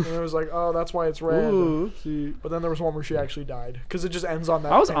 yeah. And it was like, oh, that's why it's red. Ooh, oopsie. But then there was one where she actually died because it just ends on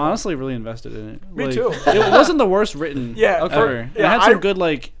that. I was panel. honestly really invested in it. Me Like, too. It wasn't the worst written. Yeah, ever. for- And yeah, it had some I- good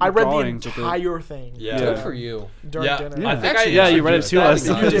like. I read the drawings with it. entire thing. Yeah. Good for you. During Yeah, dinner. I think Actually, Yeah, you should read do it too that last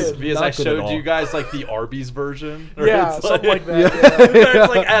time. because, You did. because Not I good at showed all. you guys like the Arby's version. where Yeah, it's something like that. Yeah. Yeah. Where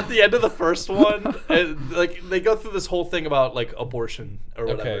it's like at the end of the first one, like they go through this whole thing about like abortion or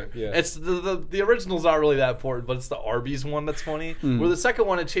whatever. Okay, yeah. It's the original's not really that important, but it's the Arby's one that's funny. Where the second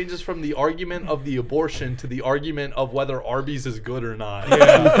one it changes from the argument of the abortion to the argument of whether Arby's is good or not.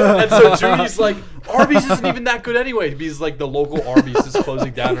 And so Judy's like, Arby's isn't even that good anyway, because like the local Arby's is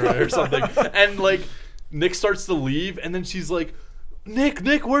closing down or something. And like Nick starts to leave, and then she's like, Nick,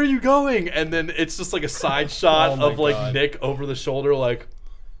 where are you going? And then it's just like a side shot Oh my of like God. Nick over the shoulder, like,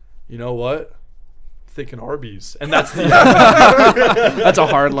 you know what? Thinking Arby's, and that's the That's a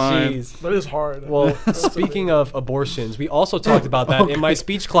hard line. Jeez. That is hard. Well, speaking of abortions, we also talked about that in my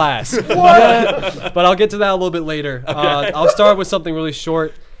speech class. But I'll get to that a little bit later. I'll start with something really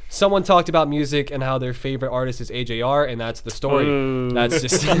short. Someone talked about music and how their favorite artist is AJR, and that's the story. Ooh. That's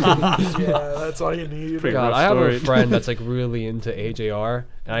just yeah, that's all you need. Pretty God. rough I have story. a friend that's like really into AJR,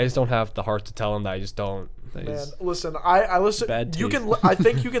 and I just don't have the heart to tell him that I just don't. That Man, he's- listen, I listen. Bad You taste. can. I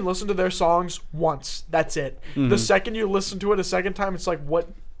think you can listen to their songs once. That's it. The second you listen to it a second time, it's like, what?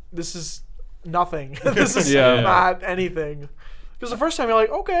 This is nothing. This is Yeah. not anything. Because the first time you're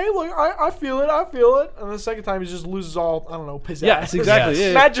like, okay, like I feel it, and the second time he just loses all, I don't know, pizzazz. Yes, exactly. Yes.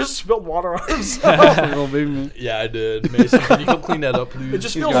 Yeah. Matt just spilled water on himself. Little big man. Yeah, I did. Mason, can you come clean that up, please? It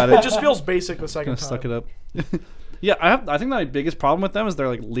just He's feels. got It it. just feels basic the second Gonna time. suck it up. Yeah, I think my biggest problem with them is their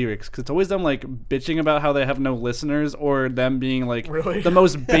like lyrics, because it's always them like bitching about how they have no listeners, or them being like Really? the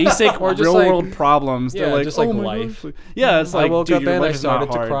most basic Or just, real like- world problems. yeah, They're like, just like oh my life. God. Yeah, it's like, I woke dude, up your and I life is not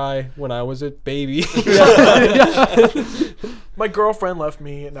started to hard. cry when I was a baby. My girlfriend left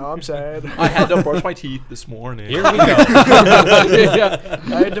me. Now I'm sad. I had to brush my teeth this morning. Here we go. Yeah.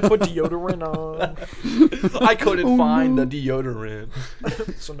 I had to put deodorant on, I couldn't find the deodorant.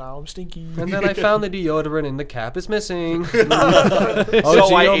 so now I'm stinky. And then I found the deodorant and the cap is missing. So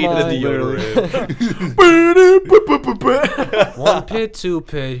I ate the deodorant. One pit, two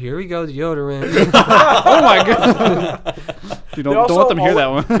pit. Here we go, deodorant. Oh my god. Dude, don't let them hear that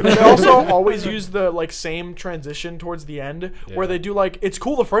one. They also always use the like same transition towards the end, where Yeah. they do like it's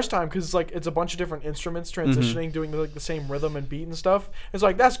cool the first time because it's like it's a bunch of different instruments transitioning, doing like the same rhythm and beat and stuff. It's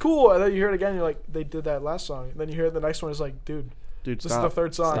like that's cool, and then you hear it again, you're like they did that last song. And then you hear the next one is like, dude, Dude, this stop. is the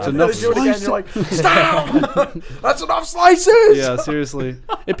third song. It's And then enough they do it again, slices. you're like, stop! That's enough slices. Yeah, seriously.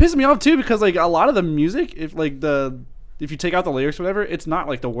 It pisses me off too, because like a lot of the music, if you take out the lyrics or whatever, it's not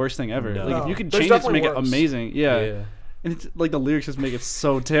like the worst thing ever. No. Like if No. you can There's change it to definitely make it worse. amazing, yeah. Yeah. And it's like the lyrics just make it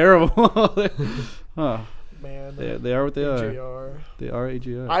so terrible. Oh, Man, they are what they are. JR. They are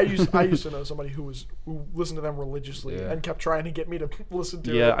AGR. I used to know somebody who listened to them religiously Yeah. and kept trying to get me to listen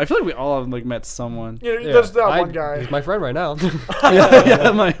to Yeah, it. I feel like we all have like met someone. You know, Yeah. there's that I- one guy. He's my friend right now.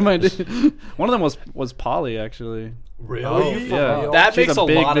 yeah, my dude. One of them was Polly actually. Really? Oh, Yeah, real? That She's makes a a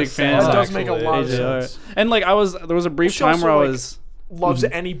big, lot big of fan. sense. That does make a actually. lot of AJR. sense. And like there was a brief She time also, where I like- was loves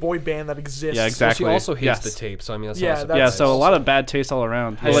any boy band that exists. Yeah, exactly. Well, she also hates Yes. the tape, so I mean, that's Yeah, also that's- Yeah, nice. so a lot of bad taste all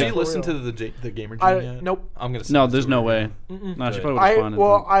around. Has Like, she for listened real. to the Gamer Gene yet? Nope. I'm gonna. No, send there's this no to her. way. No, she Good. probably would I responded.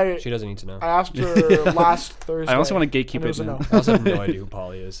 well, I She doesn't need to know. I asked her last Thursday. I also want to gatekeep and it was it a now. no. I also have no idea who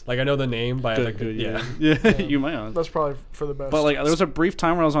Polly is. Like, I know the name, but I have, like, Good, yeah. yeah. You might not. That's probably for the best. But like, there was a brief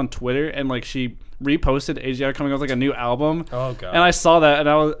time where I was on Twitter and like she reposted AGR coming out with like a new album, Oh god. and I saw that and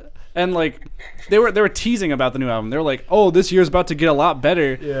I was and like they were teasing about the new album. They were like, "Oh, this year's about to get a lot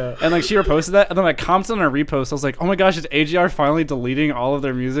better." Yeah. And like she reposted that, and then I commented on her repost. I was like, "Oh my gosh, is AGR finally deleting all of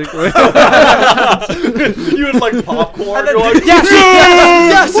their music?" You would like popcorn. And then, You're like,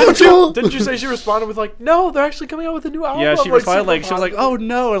 yes. Didn't you say she responded with like, no, they're actually coming out with a new album? Yeah, she Like, replied super like she was like, positive. "Oh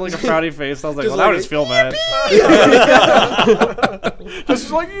no," and like a frowny face. I was like, Just "Well, like, I just feel bad."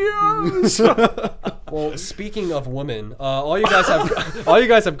 Just like yes. Well, speaking of women, all you guys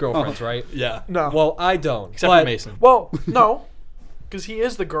have girlfriends, right? yeah. No. Well, I don't. Except but for Mason. Well, no, because he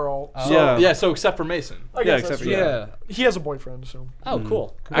is the girl. So Yeah. Yeah. So except for Mason. I Yeah, guess except that's for true. Yeah. He has a boyfriend, so. Oh,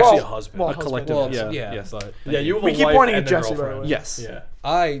 cool. Actually, Well, a husband. well, A collective. Well, yeah. yeah, Yes. but yeah. You have We a keep wife pointing and at a Jesse, by the girlfriend. way. Yes. Yeah.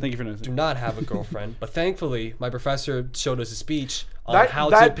 I Thank you for noticing. do not have a girlfriend, but thankfully, my professor showed us a speech on That,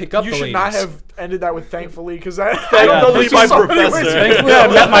 how that to pick up you the should ladies. not have ended that with thankfully, because that Thankfully, there's my so many ways professor. it could Thankfully, I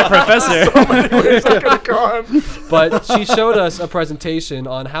go. met my professor. So many ways that could have gone. But she showed us a presentation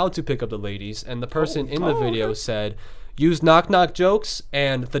on how to pick up the ladies, and the person in the video said, use knock-knock jokes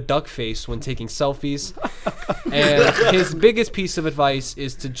and the duck face when taking selfies. And his biggest piece of advice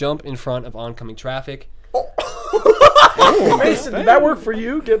is to jump in front of oncoming traffic. Mason, did that work for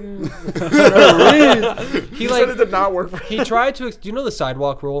you? He Getting he said it like did not work for he tried to. Do you know the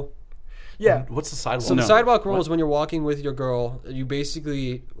sidewalk rule? Yeah. What's the sidewalk? So the No. sidewalk rule is when you're walking with your girl, you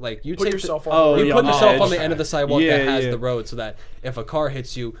basically like you Put take yourself the, on Oh, the you yeah, put on the yourself edge. on the end of the sidewalk Yeah, that has yeah. the road, so that if a car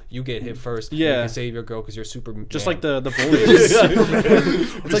hits you, you get hit first. You Yeah. can save your girl because you're super. Just man. like the bullies.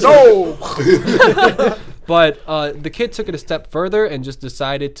 No. But the kid took it a step further and just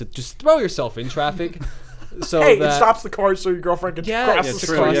decided to just throw yourself in traffic. So Hey, that it stops the car so your girlfriend can yeah, cross yeah, the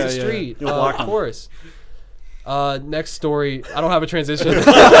true, across street. yeah, the yeah. street. You'll block Of them. course. Next story. I don't have a transition. I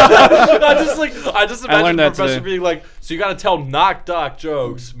just I imagine learned the that professor today. being like, so you gotta tell knock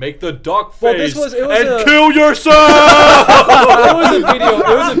jokes, make the duck face, Well, this was- it was and a- kill yourself. It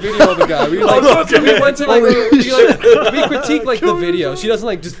was a video of a guy. We like we went to like we critique like the video. She doesn't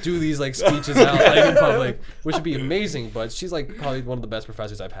like just do these like speeches out like in public, which would be amazing. But she's like probably one of the best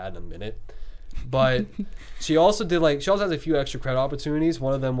professors I've had in a minute. But she also has a few extra credit opportunities.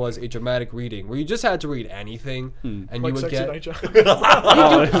 One of them was a dramatic reading where you just had to read anything and Like you would Sexy get. Night Job.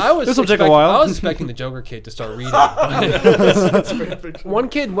 I was This will take a expect- while. I was expecting the Joker kid to start reading. But one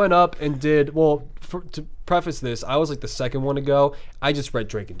kid went up and did well. To preface this, I was like the second one to go. I just read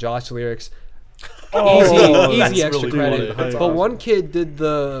Drake and Josh lyrics. that's Easy extra really credit. funny. But one kid did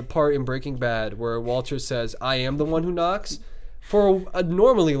the part in Breaking Bad where Walter says, "I am the one who knocks." For a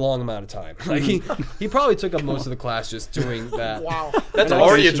normally long amount of time, like he probably took up most of the class just doing that. Wow. That's And I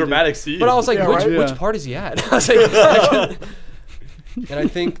already a was- dramatic scene. But I was like, Yeah, right? which Yeah. part is he at? I was like, I couldn't- and I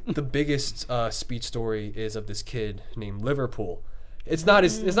think the biggest speech story is of this kid named Liverpool. It's not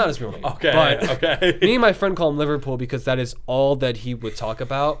his real name. okay, But okay. me and my friend call him Liverpool because that is all that he would talk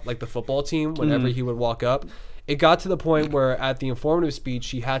about, like the football team, whenever he would walk up. It got to the point where at the informative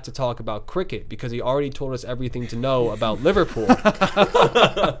speech, he had to talk about cricket because he already told us everything to know about Liverpool.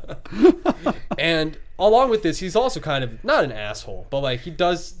 And along with this, he's also kind of not an asshole, but like he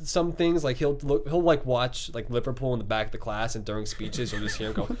does some things like he'll like watch like Liverpool in the back of the class, and during speeches you'll just hear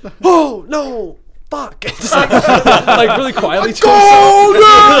him go, "Oh no, fuck!" Just like really quietly to himself.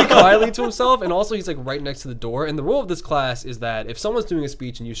 Really quietly to himself, and also he's like right next to the door. And the rule of this class is that if someone's doing a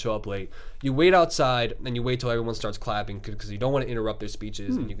speech and you show up late, you wait outside and you wait till everyone starts clapping because you don't want to interrupt their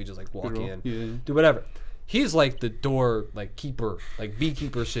speeches, and you could just like walk in, Yeah. do whatever. He's like the door, like keeper, like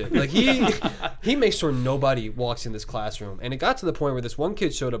beekeeper shit. Like he makes sure nobody walks in this classroom. And it got to the point where this one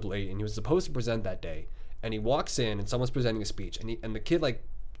kid showed up late, and he was supposed to present that day. And he walks in, and someone's presenting a speech, and the kid like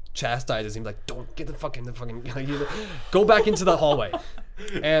chastises him, like, "Don't get the fucking like, go back into the hallway."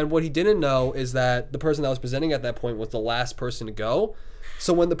 And what he didn't know is that the person that was presenting at that point was the last person to go.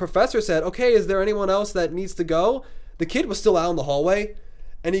 So when the professor said, "Okay, is there anyone else that needs to go?" the kid was still out in the hallway.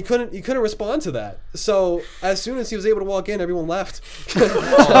 And he couldn't respond to that. So as soon as he was able to walk in, everyone left.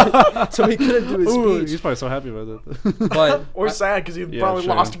 So he couldn't do his Ooh, speech. he's probably so happy about that. But Or sad because he Yeah, probably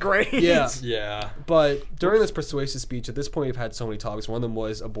sure. lost grades. yeah, Yeah. but during this persuasive speech, at this point, we've had so many talks. One of them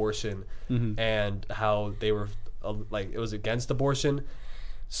was abortion and how they were like it was against abortion.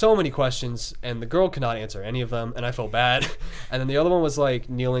 So many questions, and the girl could not answer any of them, and I felt bad. And then the other one was like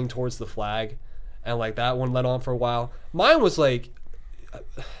kneeling towards the flag, and like that one led on for a while. Mine was like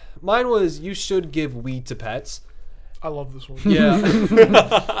mine was you should give weed to pets. I love this one.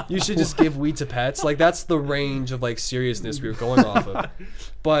 Yeah. You should just give weed to pets. Like, that's the range of, like, seriousness we were going off of.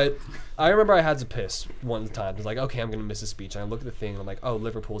 But I remember I had to piss one time. I was like, okay, I'm going to miss a speech. And I look at the thing, and I'm like, oh,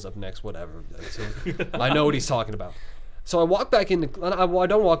 Liverpool's up next, whatever. So I know what he's talking about. So I walk back into, I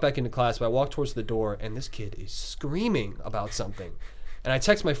don't walk back into class, but I walk towards the door, and this kid is screaming about something. And I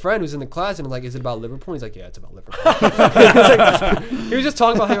text my friend who's in the class, and I'm like, is it about Liverpool? He's like, yeah, it's about Liverpool. He was just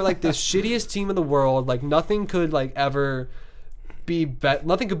talking about how they're like the shittiest team in the world. Like, nothing could like ever be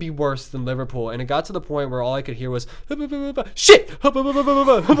nothing could be worse than Liverpool. And it got to the point where all I could hear was shit.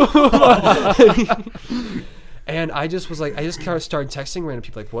 And I just was like, I just kind of started texting random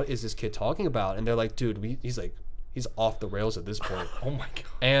people like, what is this kid talking about? And they're like, dude, he's off the rails at this point. Oh my god.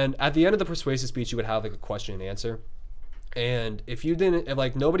 And at the end of the persuasive speech, you would have like a question and answer. And if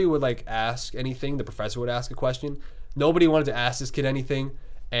like nobody would like ask anything, the professor would ask a question. Nobody wanted to ask this kid anything,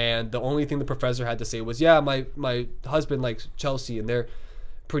 and the only thing the professor had to say was, "Yeah, my husband likes Chelsea, and they're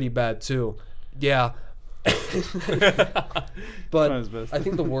pretty bad too." Yeah. But I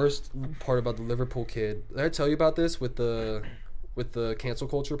think the worst part about the Liverpool kid. Did I tell you about this with the cancel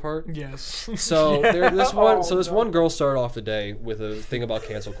culture part? Yes. So Yeah. this one girl started off the day with a thing about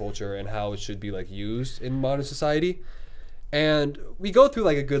cancel culture and how it should be like used in modern society. And we go through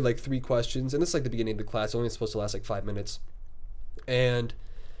like a good like 3 questions, and this is like the beginning of the class. It's only supposed to last like 5 minutes. And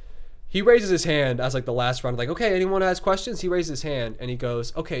he raises his hand as like the last round, like, okay, anyone has questions? He raises his hand and he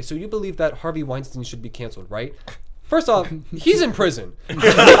goes, okay, so you believe that Harvey Weinstein should be canceled, right? First off, he's in prison.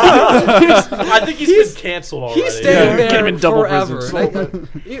 I think he's been canceled already. He's staying Get him there in double forever. prison.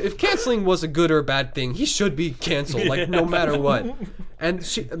 Like, if canceling was a good or bad thing, he should be canceled, like no matter what. And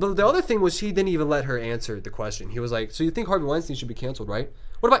the other thing was he didn't even let her answer the question. He was like, so you think Harvey Weinstein should be canceled, right?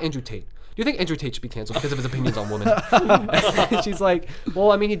 What about Andrew Tate? Do you think Andrew Tate should be canceled because of his opinions on women? And she's like,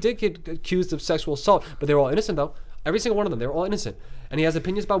 well, I mean, he did get accused of sexual assault, but they were all innocent, though. Every single one of them, they were all innocent. And he has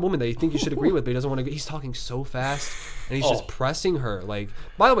opinions about women that you think you should agree with, but he doesn't want to. He's talking so fast, and he's just pressing her. Like,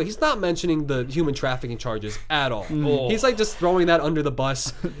 by the way, he's not mentioning the human trafficking charges at all. He's like just throwing that under the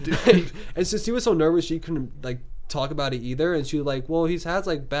bus. And since he was so nervous, she couldn't like talk about it either. And she was like, well, he has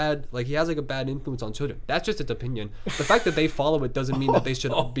like a bad influence on children. That's just its opinion. The fact that they follow it doesn't mean that they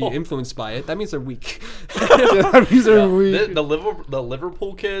should be influenced by it. That means they're weak. That means they're weak. The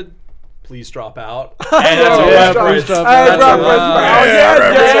Liverpool kid, please drop out. And Yeah, that's a reference. please drop That's out. a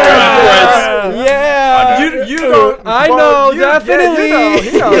reference. Yeah. You don't. I know,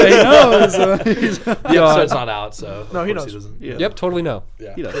 definitely. He knows. He knows. The episode's not out, so No, he of course knows. doesn't. Yeah. Yep, totally no.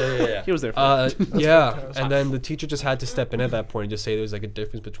 Yeah. He does. Yeah. He was there for it. Yeah, fantastic. and then the teacher just had to step in at that point and just say there was like a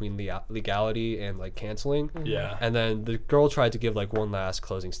difference between legality and like canceling. Yeah. And then the girl tried to give like one last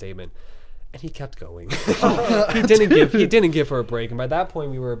closing statement, and he kept going. He didn't give her a break, and by that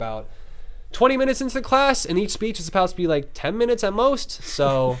point we were about 20 minutes into the class, and each speech is supposed to be like 10 minutes at most.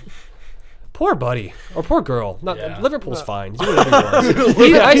 So, poor buddy or poor girl. Yeah. Liverpool's fine. He's doing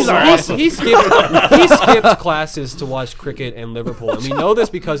whatever he wants. He skips classes to watch cricket and Liverpool, and we know this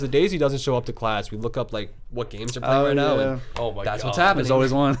because the days he doesn't show up to class, we look up like what games are playing right now. And Oh my god. that's what's happening. There's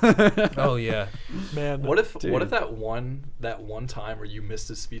always one. Oh yeah. Man. What if that one time where you missed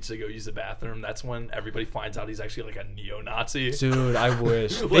his speech to go use the bathroom? That's when everybody finds out he's actually like a neo-Nazi. Dude, I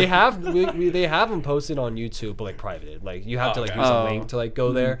wish they have they have them posted on YouTube, but like private. Like you have to like Okay. use a link to like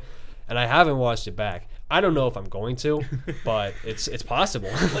go there, and I haven't watched it back. I don't know if I'm going to, but it's possible.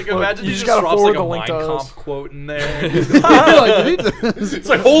 Like imagine you he just just gotta drops forward like a the link Mein to Kampf us. quote in there. Like, It's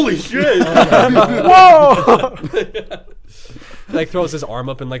like holy shit. Whoa! Like throws his arm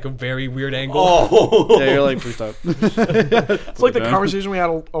up in like a very weird angle. Oh. yeah, you're like, please stop. It's like the conversation we had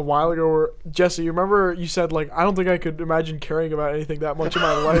a while ago where, Jesse, you remember you said, like, I don't think I could imagine caring about anything that much in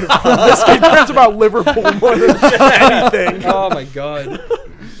my life. This kid cares about Liverpool more than anything. Oh my god.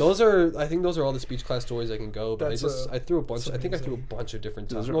 I think those are all the speech class stories I can go. But That's I threw a bunch. I think I amazing. threw a bunch of different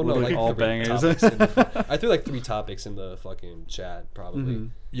Those topics. are Well, no, literally like all 3 bangers. topics I threw like 3 topics in the fucking chat, probably.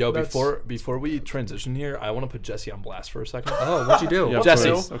 Yo, That's- before we transition here, I want to put Jesse on blast for a second. Oh, what'd you do? Yeah, of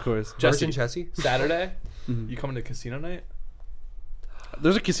Jesse. course, of course. Jesse, Virgin Jesse? Saturday, you coming to casino night?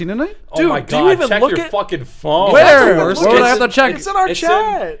 There's a casino night? Oh my do you god! even check look your at- fucking phone. Where? the worst Where would I case. have to check? It's in our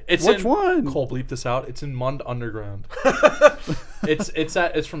chat. It's Which in, one? Cole, bleep this out. It's in Mund Underground.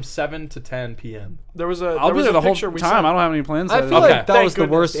 It's from 7 to 10 p.m. There was a I'll there be was there a the whole picture we time. sent. I don't have any plans. I that feel day. Okay. like that Thank was the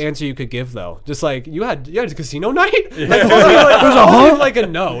worst goodness. answer you could give, though. Just like you had a casino night. Like, it wasn't like a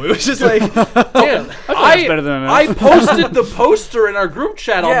no. It was just like, damn. that's better than a no. I posted the poster in our group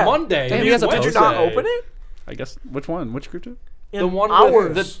chat Yeah. on Monday. Damn, and he has a Did you poster. not open it? I guess. Which one? Which group? in The one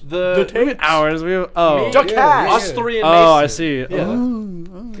hours. with the the tapes. Hours. We The Yeah, cast. us three and Mason. Oh, I see. Yeah. Oh.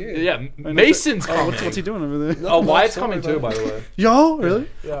 Yeah, Mason's Oh, coming. what's he doing over there? Oh, Wyatt's coming too, by the way. Yo, really?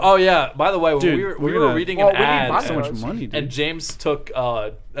 Yeah. Oh yeah. By the way, when Dude, we were we're gonna- reading Well, an we need ad, my So much Nice. money, dude. and James took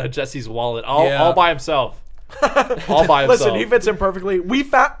Jesse's wallet Yeah. all by himself. All by himself. Listen, he fits in perfectly. We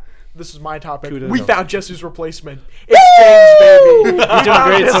found. This is my topic. Kudos. We found Jesse's replacement. It's James, baby. We doing found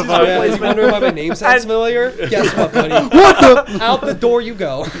great so Jesse's far. Yeah, you replacement. wondering why my name sounds And- familiar? Guess what, buddy? What the? Out the door you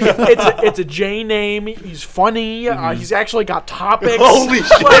go. It's a J name. He's funny. He's actually got topics. Holy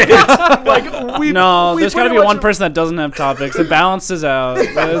shit! Like we. No, we there's got to pretty be one much- person that doesn't have topics. It balances out.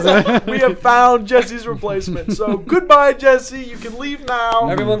 We have found Jesse's replacement. So goodbye, Jesse. You can leave now.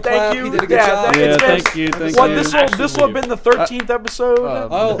 Everyone thank clap. you. He did a good job. Yeah, it's been- thank you. Thank What you. this will have been the 13th episode.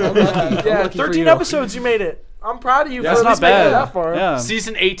 Oh, I'm lucky. Yeah, I'm lucky for 13 you. episodes. You made it. I'm proud of you That's for at not least making it bad. that far. Yeah.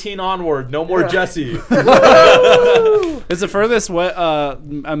 Season 18 onward, no more Jesse. It's the furthest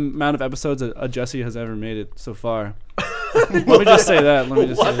amount of episodes a Jesse has ever made it so far. Let me just say that. Let me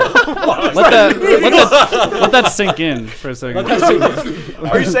just say that. Let that sink in for a second.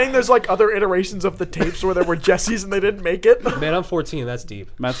 Are you saying there's like other iterations of the tapes where there were Jesse's and they didn't make it? Man, I'm 14. That's deep.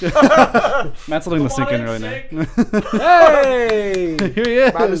 Matt's letting the sink in right now. Hey! Here he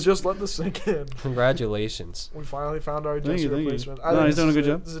is. Matt has just let this sink in. Congratulations. We finally found our Thank Jesse you, thank you. replacement. No, think he's doing a this good is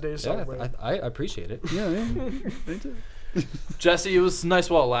job. This is a day to Yeah, celebrate. I appreciate it. Yeah. Me too. Jesse, it was nice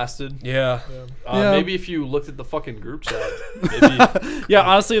while it lasted. Yeah. Yeah. Maybe if you looked at the fucking group chat, maybe. Yeah,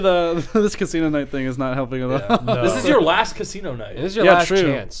 honestly, this casino night thing is not helping at all. No. This is your last casino night. This is your Yeah, last true.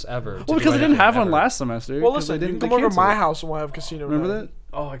 chance ever. Well, because they didn't have one last semester. Well, 'cause listen, they you can didn't. come over to cancel my it. house and we'll have casino Remember night. that?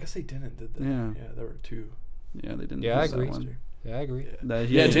 Oh, I guess they didn't, did they? Yeah. Yeah, there were two. Yeah, they didn't. Yeah, I use that agree. one. Yeah, I agree.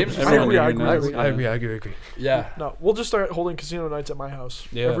 Yeah, James was everyone I here agree, knows, I yeah. I agree. Yeah. No, we'll just start holding casino nights at my house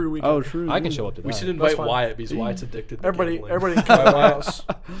Yeah. every week. Oh, true. I can show up to that. We should invite fine. Wyatt because Wyatt's addicted to gambling. Everybody can come to my house.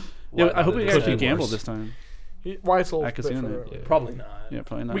 Yeah, Wyatt I hope not we addicted actually to gamble divorce. this time. Wyatt's a little At bit casino further night. away. Yeah. Probably not. Yeah,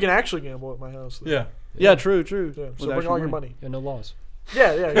 probably not. We can actually gamble at my house. though. Yeah. Yeah, true. Yeah, With so bring actual all your money. Yeah, no laws.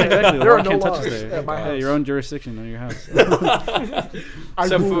 Yeah, yeah. Exactly. There are law no can't touch laws us there. at my Yeah, house. your own jurisdiction on your house. I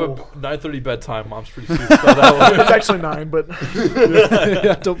Except rule. for 9:30 bedtime, mom's pretty sweet about that It's actually 9, but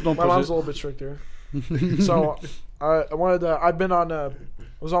Yeah, don't my push mom's it. a little bit stricter. So I wanted to. I've been on. I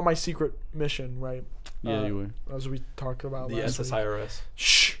was on my secret mission, right? Yeah, you were. As we talked about The last week. SSIRS.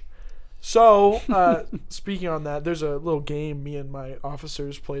 Shh. So, speaking on that, there's a little game me and my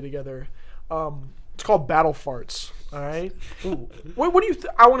officers play together. It's called Battle Farts. All right. What do you?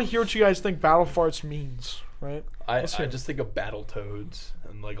 I want to hear what you guys think Battle Farts means. Right. I Let's hear it. just think of Battletoads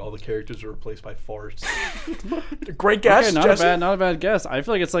and like all the characters are replaced by farts. Great guess, Okay, Jesse. not a bad guess. I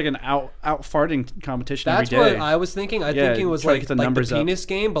feel like it's like an out farting competition That's every day. what I was thinking. I Yeah, think it was try to like get the the numbers up. penis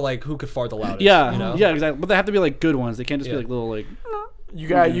game, but like who could fart the loudest. Yeah, you know? yeah, exactly. But they have to be like good ones. They can't just Yeah. be like little like. You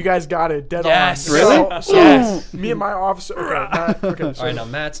guys got it dead Yes. on. Really? So, Yes. me and my officer. Okay. So All right, now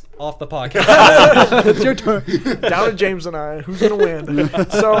Matt's off the podcast. It's your turn. down to James and I. Who's gonna win?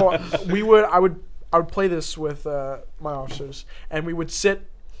 So I would play this with my officers, and we would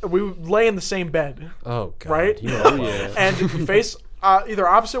lay in the same bed, Oh god. right? You know, yeah. And we face either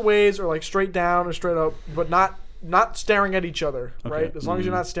opposite ways or like straight down or straight up, but not staring at each other, right? As long as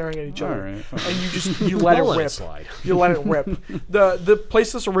you're not staring at each All other, right, fine. and you let it I'll let it rip. slide. You let it rip. The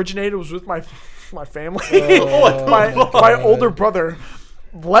place this originated was with my family. Oh, my older brother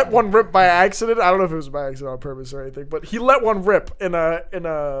let one rip by accident. I don't know if it was by accident on purpose or anything, but he let one rip in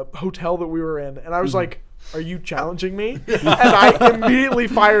a hotel that we were in, and I was like, "Are you challenging me?" And I immediately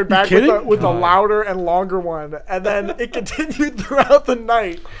fired back with a louder and longer one, and then it continued throughout the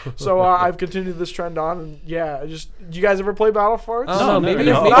night. So I've continued this trend on, and yeah, do you guys ever play Battle Farts? I don't know. Maybe never.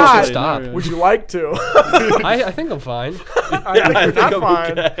 maybe No. we Not. should stop. Not Would you like to? I think I'm fine. I think you're not I'm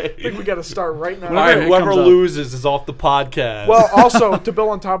fine. okay. I think we got to start right now. All right, it whoever comes up. loses is off the podcast. Well, also to build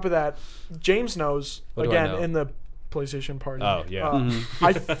on top of that, James knows What do I again know? in the PlayStation party. Oh, yeah.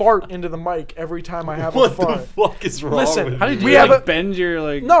 I fart into the mic every time I have a what the fart. fuck is wrong Listen, with How did you? you We have like a- bend your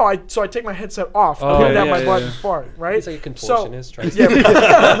like? No, I take my headset off, Oh, put it down yeah, my butt yeah. and fart. Right? He's like a contortionist. trying to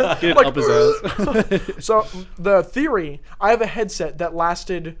Yeah. Get it like- up his ass. So the theory, I have a headset that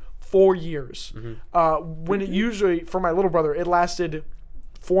lasted 4 years. When it usually for my little brother, it lasted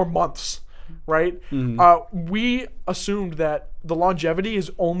 4 months. Right? We assumed that the longevity is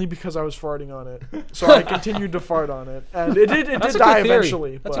only because I was farting on it, so I continued to fart on it, and it did That's a die good theory.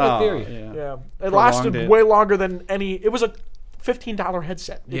 eventually. That's but, a good theory. Yeah. yeah, it Prolonged lasted it. way longer than any. It was a $15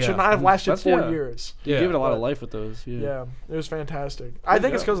 headset. It Yeah. should not have lasted That's- 4 yeah. years. You Yeah, give it a lot of but- life with those. Yeah. Yeah, it was fantastic. I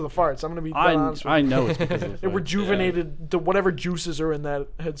think it's because of the farts. I'm gonna be dead honest with I you. know it's because of It rejuvenated the whatever juices are in that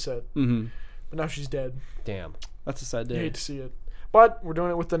headset. Mm-hmm. But now she's dead. Damn. That's a sad I day. hate to see it. But we're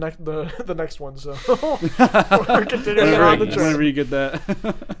doing it with the next one, so we're continuing on the Whenever trend. you get that.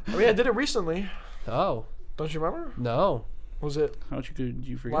 I mean, I did it recently. Oh Don't you remember? no. Was it How much could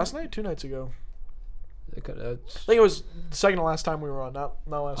you forget? last night? 2 nights ago. It could, I think it was the second to last time we were on. Not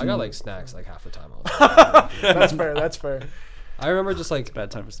last. I got night. like snacks like half the time. I was That's fair. That's fair. I remember just like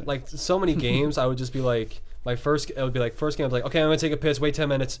Bad time for snacks. like so many games. I would just be like it would be like first game. I was like, okay, I'm gonna take a piss. Wait 10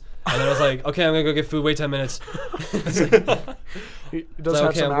 minutes. And then I was like, okay, I'm gonna go get food. Wait 10 minutes. He does So,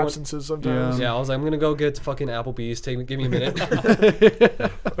 have okay, some I'm going- absences sometimes. Yeah, I was like, I'm gonna go get fucking Applebee's. Give me a minute.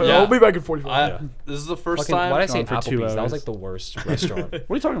 Yeah. I'll be back in 45. This is the first Fucking, time. why did I say Gone for 2 Applebee's? That was hours. like the worst restaurant. What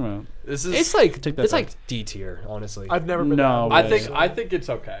are you talking about? This is. It's like Take that it's back. like D tier, honestly. I've never been. No to I way. think. so- I think it's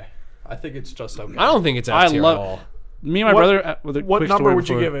okay. I think it's just okay. I don't think it's I F tier love- at all. Me and my What- brother. With a What quick number story would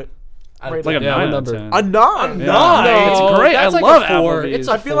you before- give it? I'd Like a Yeah, 9 what out of number? 10. A 9. Yeah. No, It's great. That's I like love a 4. Applebee's. It's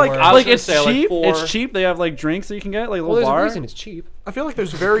a I feel like- 4. I was Like gonna it's say, like, cheap. 4. It's cheap. They have like drinks that you can get, like a well, little there's a bar. reason it's cheap. I feel like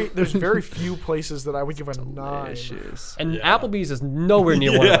there's very few places that I would give a 9. Delicious. And Applebee's is nowhere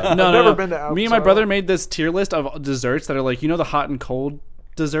near one of them. No, I've no, never no. been to Me and my outside. brother made this tier list of desserts that are like, you know, the hot and cold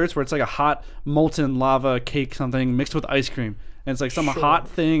desserts where it's like a hot molten lava cake something mixed with ice cream. And it's like some Sure. hot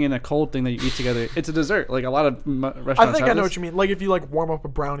thing and a cold thing that you eat together. It's a dessert. Like a lot of restaurants I think have I know this. what you mean. Like if you like warm up a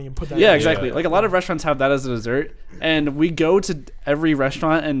brownie and put that. Yeah, in. exactly. Yeah. Like a lot of restaurants have that as a dessert, and we go to every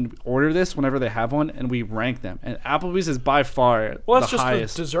restaurant and order this whenever they have one, and we rank them. And Applebee's is by far Well, that's the just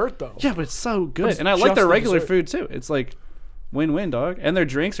highest. the dessert though. Yeah, but it's so good, It's and I like just their the regular dessert. food too. It's like win-win, dog. And their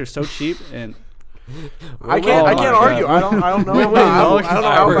drinks are so cheap. And I can't. Oh I my can't God. argue. I don't know. Wait, about no, I don't know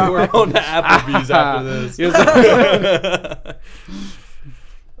All how right, about we're going to Applebee's after this. He was like-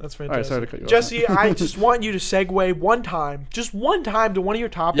 That's All right, fantastic. sorry to cut you off. Jesse, I just want you to segue one time to one of your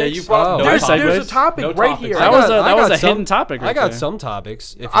topics. Yeah, you brought Oh. no there's topics. a topic No right topics. here. That I was got- a I that was got a some- hidden topic. I Right got there. some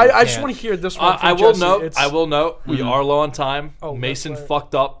topics. If I you just can't. want to hear this one. I from will Jesse. note. It's- I will note. We are low on time. Oh, Mason that's right.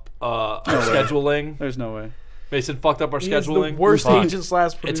 fucked up our scheduling. There's no way. Mason fucked up our He is the scheduling. worst Fuck. agent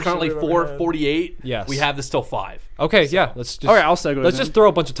slash producer. It's currently we've ever had. 4:48. Yes. We have this till 5. Okay, yeah. Let's just. All right, I'll segue. Let's then. just throw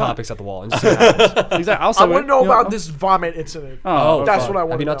a bunch of topics at the wall and see what happens. Exactly. I'll I segue. want to know You about this vomit incident. Oh, That's fuck. what I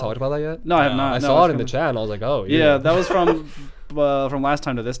want Have to you know. not talked about that yet? No, I have not. I No, saw it's it in the gonna- chat and I was like, oh, Yeah, that was from last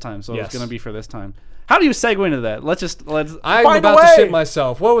time to this time, so Yes. it's gonna be for this time. How do you segue into that? Let's. I'm Find a about to way. shit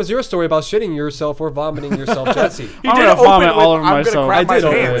myself. What was your story about shitting yourself or vomiting yourself, Jesse? He I'm did gonna open vomit with, all over I'm myself. gonna crap I my did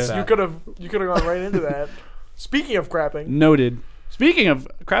open pants. with that. You could have gone right into that. Speaking of crapping, Noted. Speaking of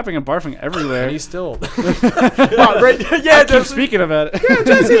crapping and barfing everywhere, And he's still. wow, right? Yeah, I keep Jesse. speaking about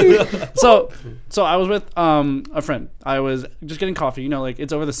it. So I was with a friend. I was just getting coffee. You know, like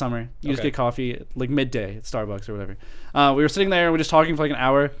it's over the summer. You just Okay. get coffee at, like midday at Starbucks or whatever. We were sitting there and we were just talking for like an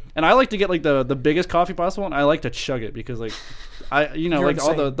hour. And I like to get like the biggest coffee possible, and I like to chug it because like You're like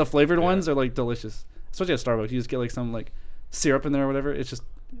all insane. the flavored ones are like delicious. Especially at Starbucks, you just get like some like syrup in there or whatever.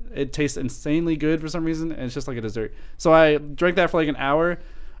 It tastes insanely good for some reason, and it's just like a dessert. So I drank that for like an hour,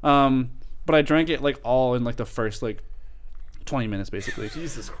 but I drank it like all in like the first like 20 minutes basically.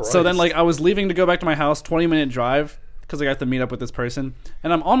 Jesus Christ. So then like I was leaving to go back to my house, 20-minute drive because I got to meet up with this person,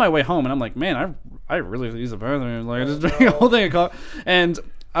 and I'm on my way home, and I'm like, man, I really use the bathroom. Like I just drank a whole thing of coffee, and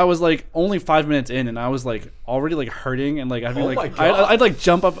I was like only 5 minutes in, and I was like already like hurting, and like I'd be Oh like my God. I'd like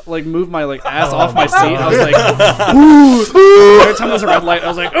jump up, like move my like ass off my seat. I was like, ooh. Every time there's a red light, I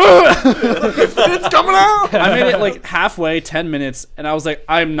was like, It's coming out. I made it like halfway, 10 minutes, and I was like,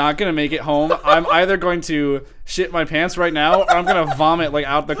 I'm not gonna make it home. I'm either going to shit my pants right now, or I'm gonna vomit like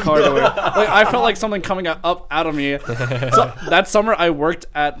out the car door. Like I felt like something coming up out of me. So that summer, I worked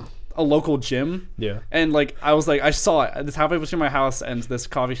at a local gym. Yeah. And like I was like, I saw it. It's halfway between my house and this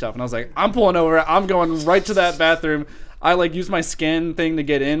coffee shop, and I was like, I'm pulling over. I'm going right to that bathroom. I like used my scan thing to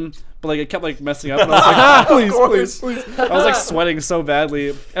get in, but like it kept like messing up, and I was like, please. I was like sweating so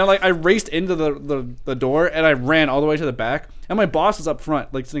badly, and like I raced into the door, and I ran all the way to the back, and my boss was up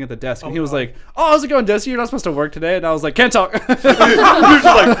front, like sitting at the desk, and he was like, "Oh, how's it going, Jesse? You're not supposed to work today." And I was like, "Can't talk." I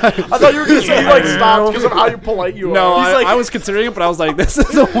thought you were gonna say you like stopped because of how polite you No, are. I was considering it, but I was like, "This is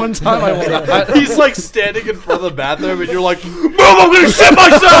the one time I won't." He's like standing in front of the bathroom, and you're like, "Move! I'm gonna shit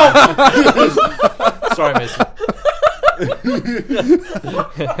myself." Sorry, Mason.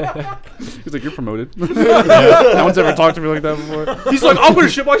 He's like, "You're promoted." No one's ever talked to me like that before. He's like, "I'm gonna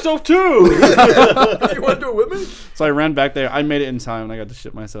shit myself too." You want to do it with me? So I ran back there. I made it in time, and I got to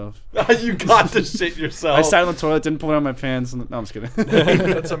shit myself. You got to shit yourself. I sat on the toilet, didn't pull down my pants. And, no, I'm just kidding.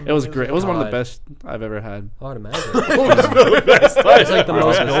 That's It was great. It was one of the God. best I've ever had. I would imagine. It's like the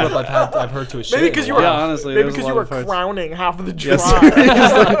most build-up I've heard to a shit. Maybe in a because you while. were Yeah, honestly, maybe there was a because you lot were of parts. crowning half of the Yes.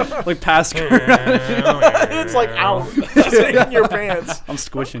 drive. Like past. It's like out. sitting in your pants. I'm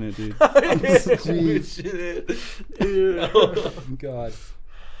squishing it, dude. God.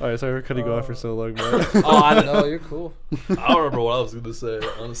 All right, sorry for cutting you off for so long, bro. I don't No, you're cool. I don't remember what I was gonna say.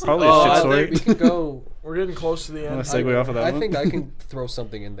 Honestly, Probably a shit I story. think- We can go. We're getting close to the Want end. to segue off of that I one? think I can throw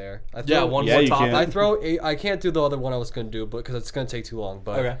something in there. Yeah, one Yeah, more you topic. can. I I can't do the other one I was gonna do, but because it's gonna take too long.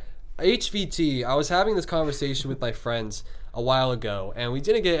 But Okay. HVT, I was having this conversation with my friends a while ago, and we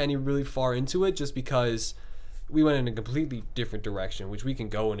didn't get any really far into it just because we went in a completely different direction, which we can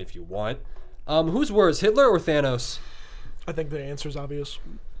go in if you want. Who's worse, Hitler or Thanos? I think the answer is obvious.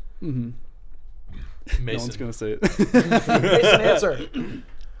 No Mason. one's gonna say it. Mason, answer.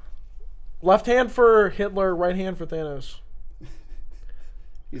 Left hand for Hitler, right hand for Thanos.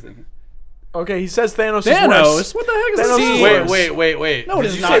 He's thinking. Okay, he says Thanos, is Thanos? worse. What the heck is Thanos this? is worse. Wait. No, it Did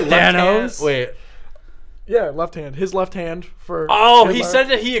is you not say left hand? Thanos. Wait. Yeah, left hand. His left hand for. Oh, he Hitler. said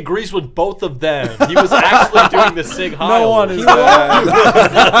that he agrees with both of them. He was actually doing the Sig Heil. No one is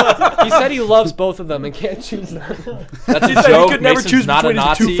bad. He said he loves both of them and can't choose none. That's He a said joke. he could never Mason's choose not between a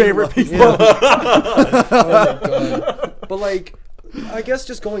his two Nazi. favorite people. Oh my God. But like, I guess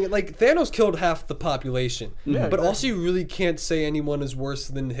just going like Thanos killed half the population. Yeah, But also you really can't say anyone is worse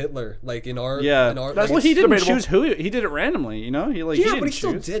than Hitler. Like in our Yeah. in our, That's like, Well, he it's didn't debatable. choose who he did it randomly. You know, he yeah, didn't but he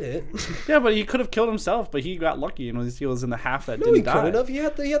still choose. did it. Yeah, but he could have killed himself, but he got lucky and he was in the half that No, didn't he die. couldn't have. He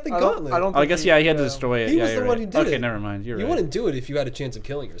had the gauntlet. I don't. Oh, I think guess yeah, he had to destroy it. He yeah, was you're the one right. who did okay, it. never mind. You're You right. wouldn't do it if you had a chance of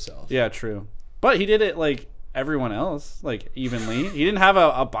killing yourself. Yeah, true. But he did it like everyone else, like evenly. He didn't have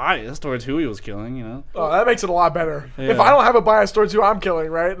a bias towards who he was killing. You know. Oh, that makes it a lot better. Yeah. If I don't have a bias towards who I'm killing,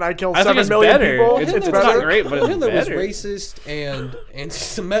 right, and I kill I think 7 it's million better. people, It's it's not better. great, but it's Hitler better. was racist and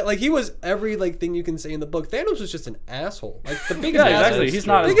anti-Semitic. Like he was every like thing you can say in the book. Thanos was just an asshole. Like the biggest Yeah, asshole. exactly. He's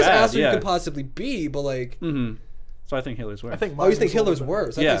not as biggest bad, asshole yeah. you could possibly be. But like, Mm-hmm. So I think Hitler's worse. I think. oh, you mine think is a little Hitler's bit.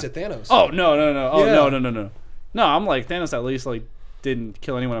 worse? I Yeah. think it's Thanos. Oh no! Oh Yeah. no! No, I'm like Thanos. At least like didn't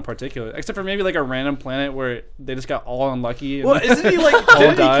kill anyone in particular, except for maybe like a random planet where they just got all unlucky. And Well, isn't he like? All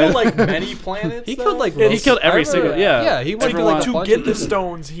Didn't he died. kill like many planets? He though? killed like he killed every single. Yeah, Yeah, he went Everyone- like To bunch get of the them.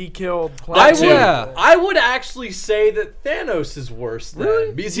 stones, he killed. I planets. would, Yeah. I would actually say that Thanos is worse than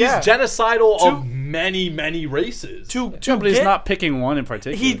Really? because Yeah. he's genocidal To- of many races. To Yeah, but he's get, not picking one in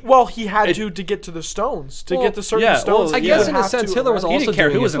particular. he had to get to the stones to Well, get the certain yeah, stones. well, I he guess would in a have sense, to Hitler was around- He also didn't care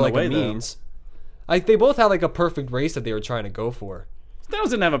doing who was it in for the like way, a though. means. Like they both had like a perfect race that they were trying to go for. Thanos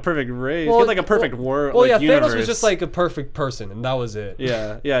didn't have a perfect race. he had like a perfect world. Well, like, yeah, universe. Thanos was just like a perfect person, and that was it.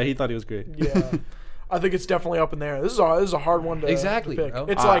 Yeah, he thought he was great. Yeah. I think it's definitely up in there. This is a hard one to Exactly, pick. bro.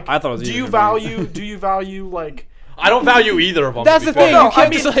 It's I- like I thought it was do easy you for me. value like I don't value either of them. That's to the be thing. fair. You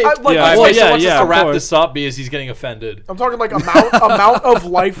can't just like. Yeah, Well, well, Mason yeah, wants us yeah, to of wrap course. this up because he's getting offended. I'm talking like amount of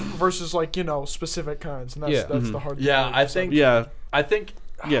life versus like specific kinds, and that's Yeah. that's the hard. Yeah, thing. I think. Yeah, I think.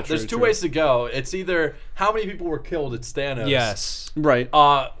 Yeah, There's true, two true. ways to go. It's either how many people were killed. It's Thanos. Yes. right.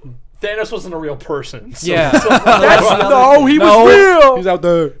 Thanos wasn't a real person. So, Yeah. No, he was real. He's out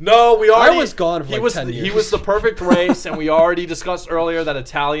there. No, we already. was gone for he like was 10 He years. was the perfect race, and we already discussed earlier that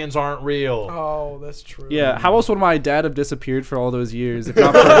Italians aren't real. Oh, that's true. Yeah, how else would my dad have disappeared for all those years if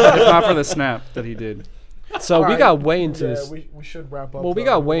not for the snap that he did? So All we right. got way into Yeah, this. we should wrap up. Well, we though.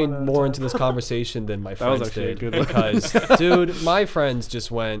 got way We're running out of more time. into this conversation than my That was friends actually a did good one. because, dude, my friends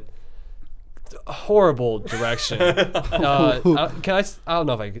just went a horrible direction. Can I? I don't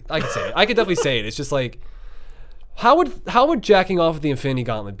know if I could say it. I could definitely say it. It's just like, how would jacking off with the Infinity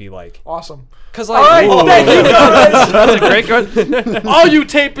Gauntlet be like? Awesome. Because All right, like, thank you guys. That's a great question. All you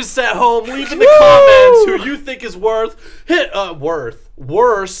tapists at home, leave in the comments who you think is worst.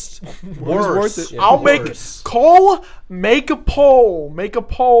 Worst. worth it? Yeah. I'll make Worst. Cole make a poll. Make a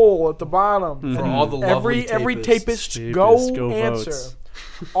poll at the bottom. For all the lovely Every tapists. tapist go Go answer. votes.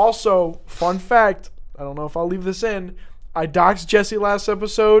 Also, fun fact. I don't know if I'll leave this in. I doxed Jesse last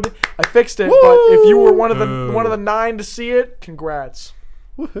episode. I fixed it, but if you were one of the 9 to see it, congrats.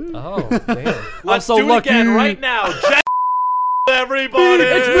 oh man, Let's so do it lucky. again right now. Jack everybody.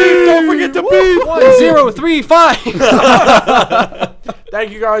 It's me. Don't forget to beep. 1035.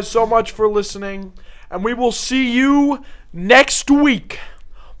 Thank you guys so much for listening, and we will see you next week.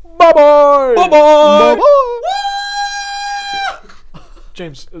 Bye-bye. Bye-bye.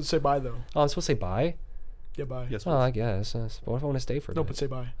 James, say bye, though. Oh, I'm supposed to say bye. Yeah, bye. Yes, Oh, I guess. What if I want to stay for a No, bit? but say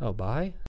bye. Oh, bye.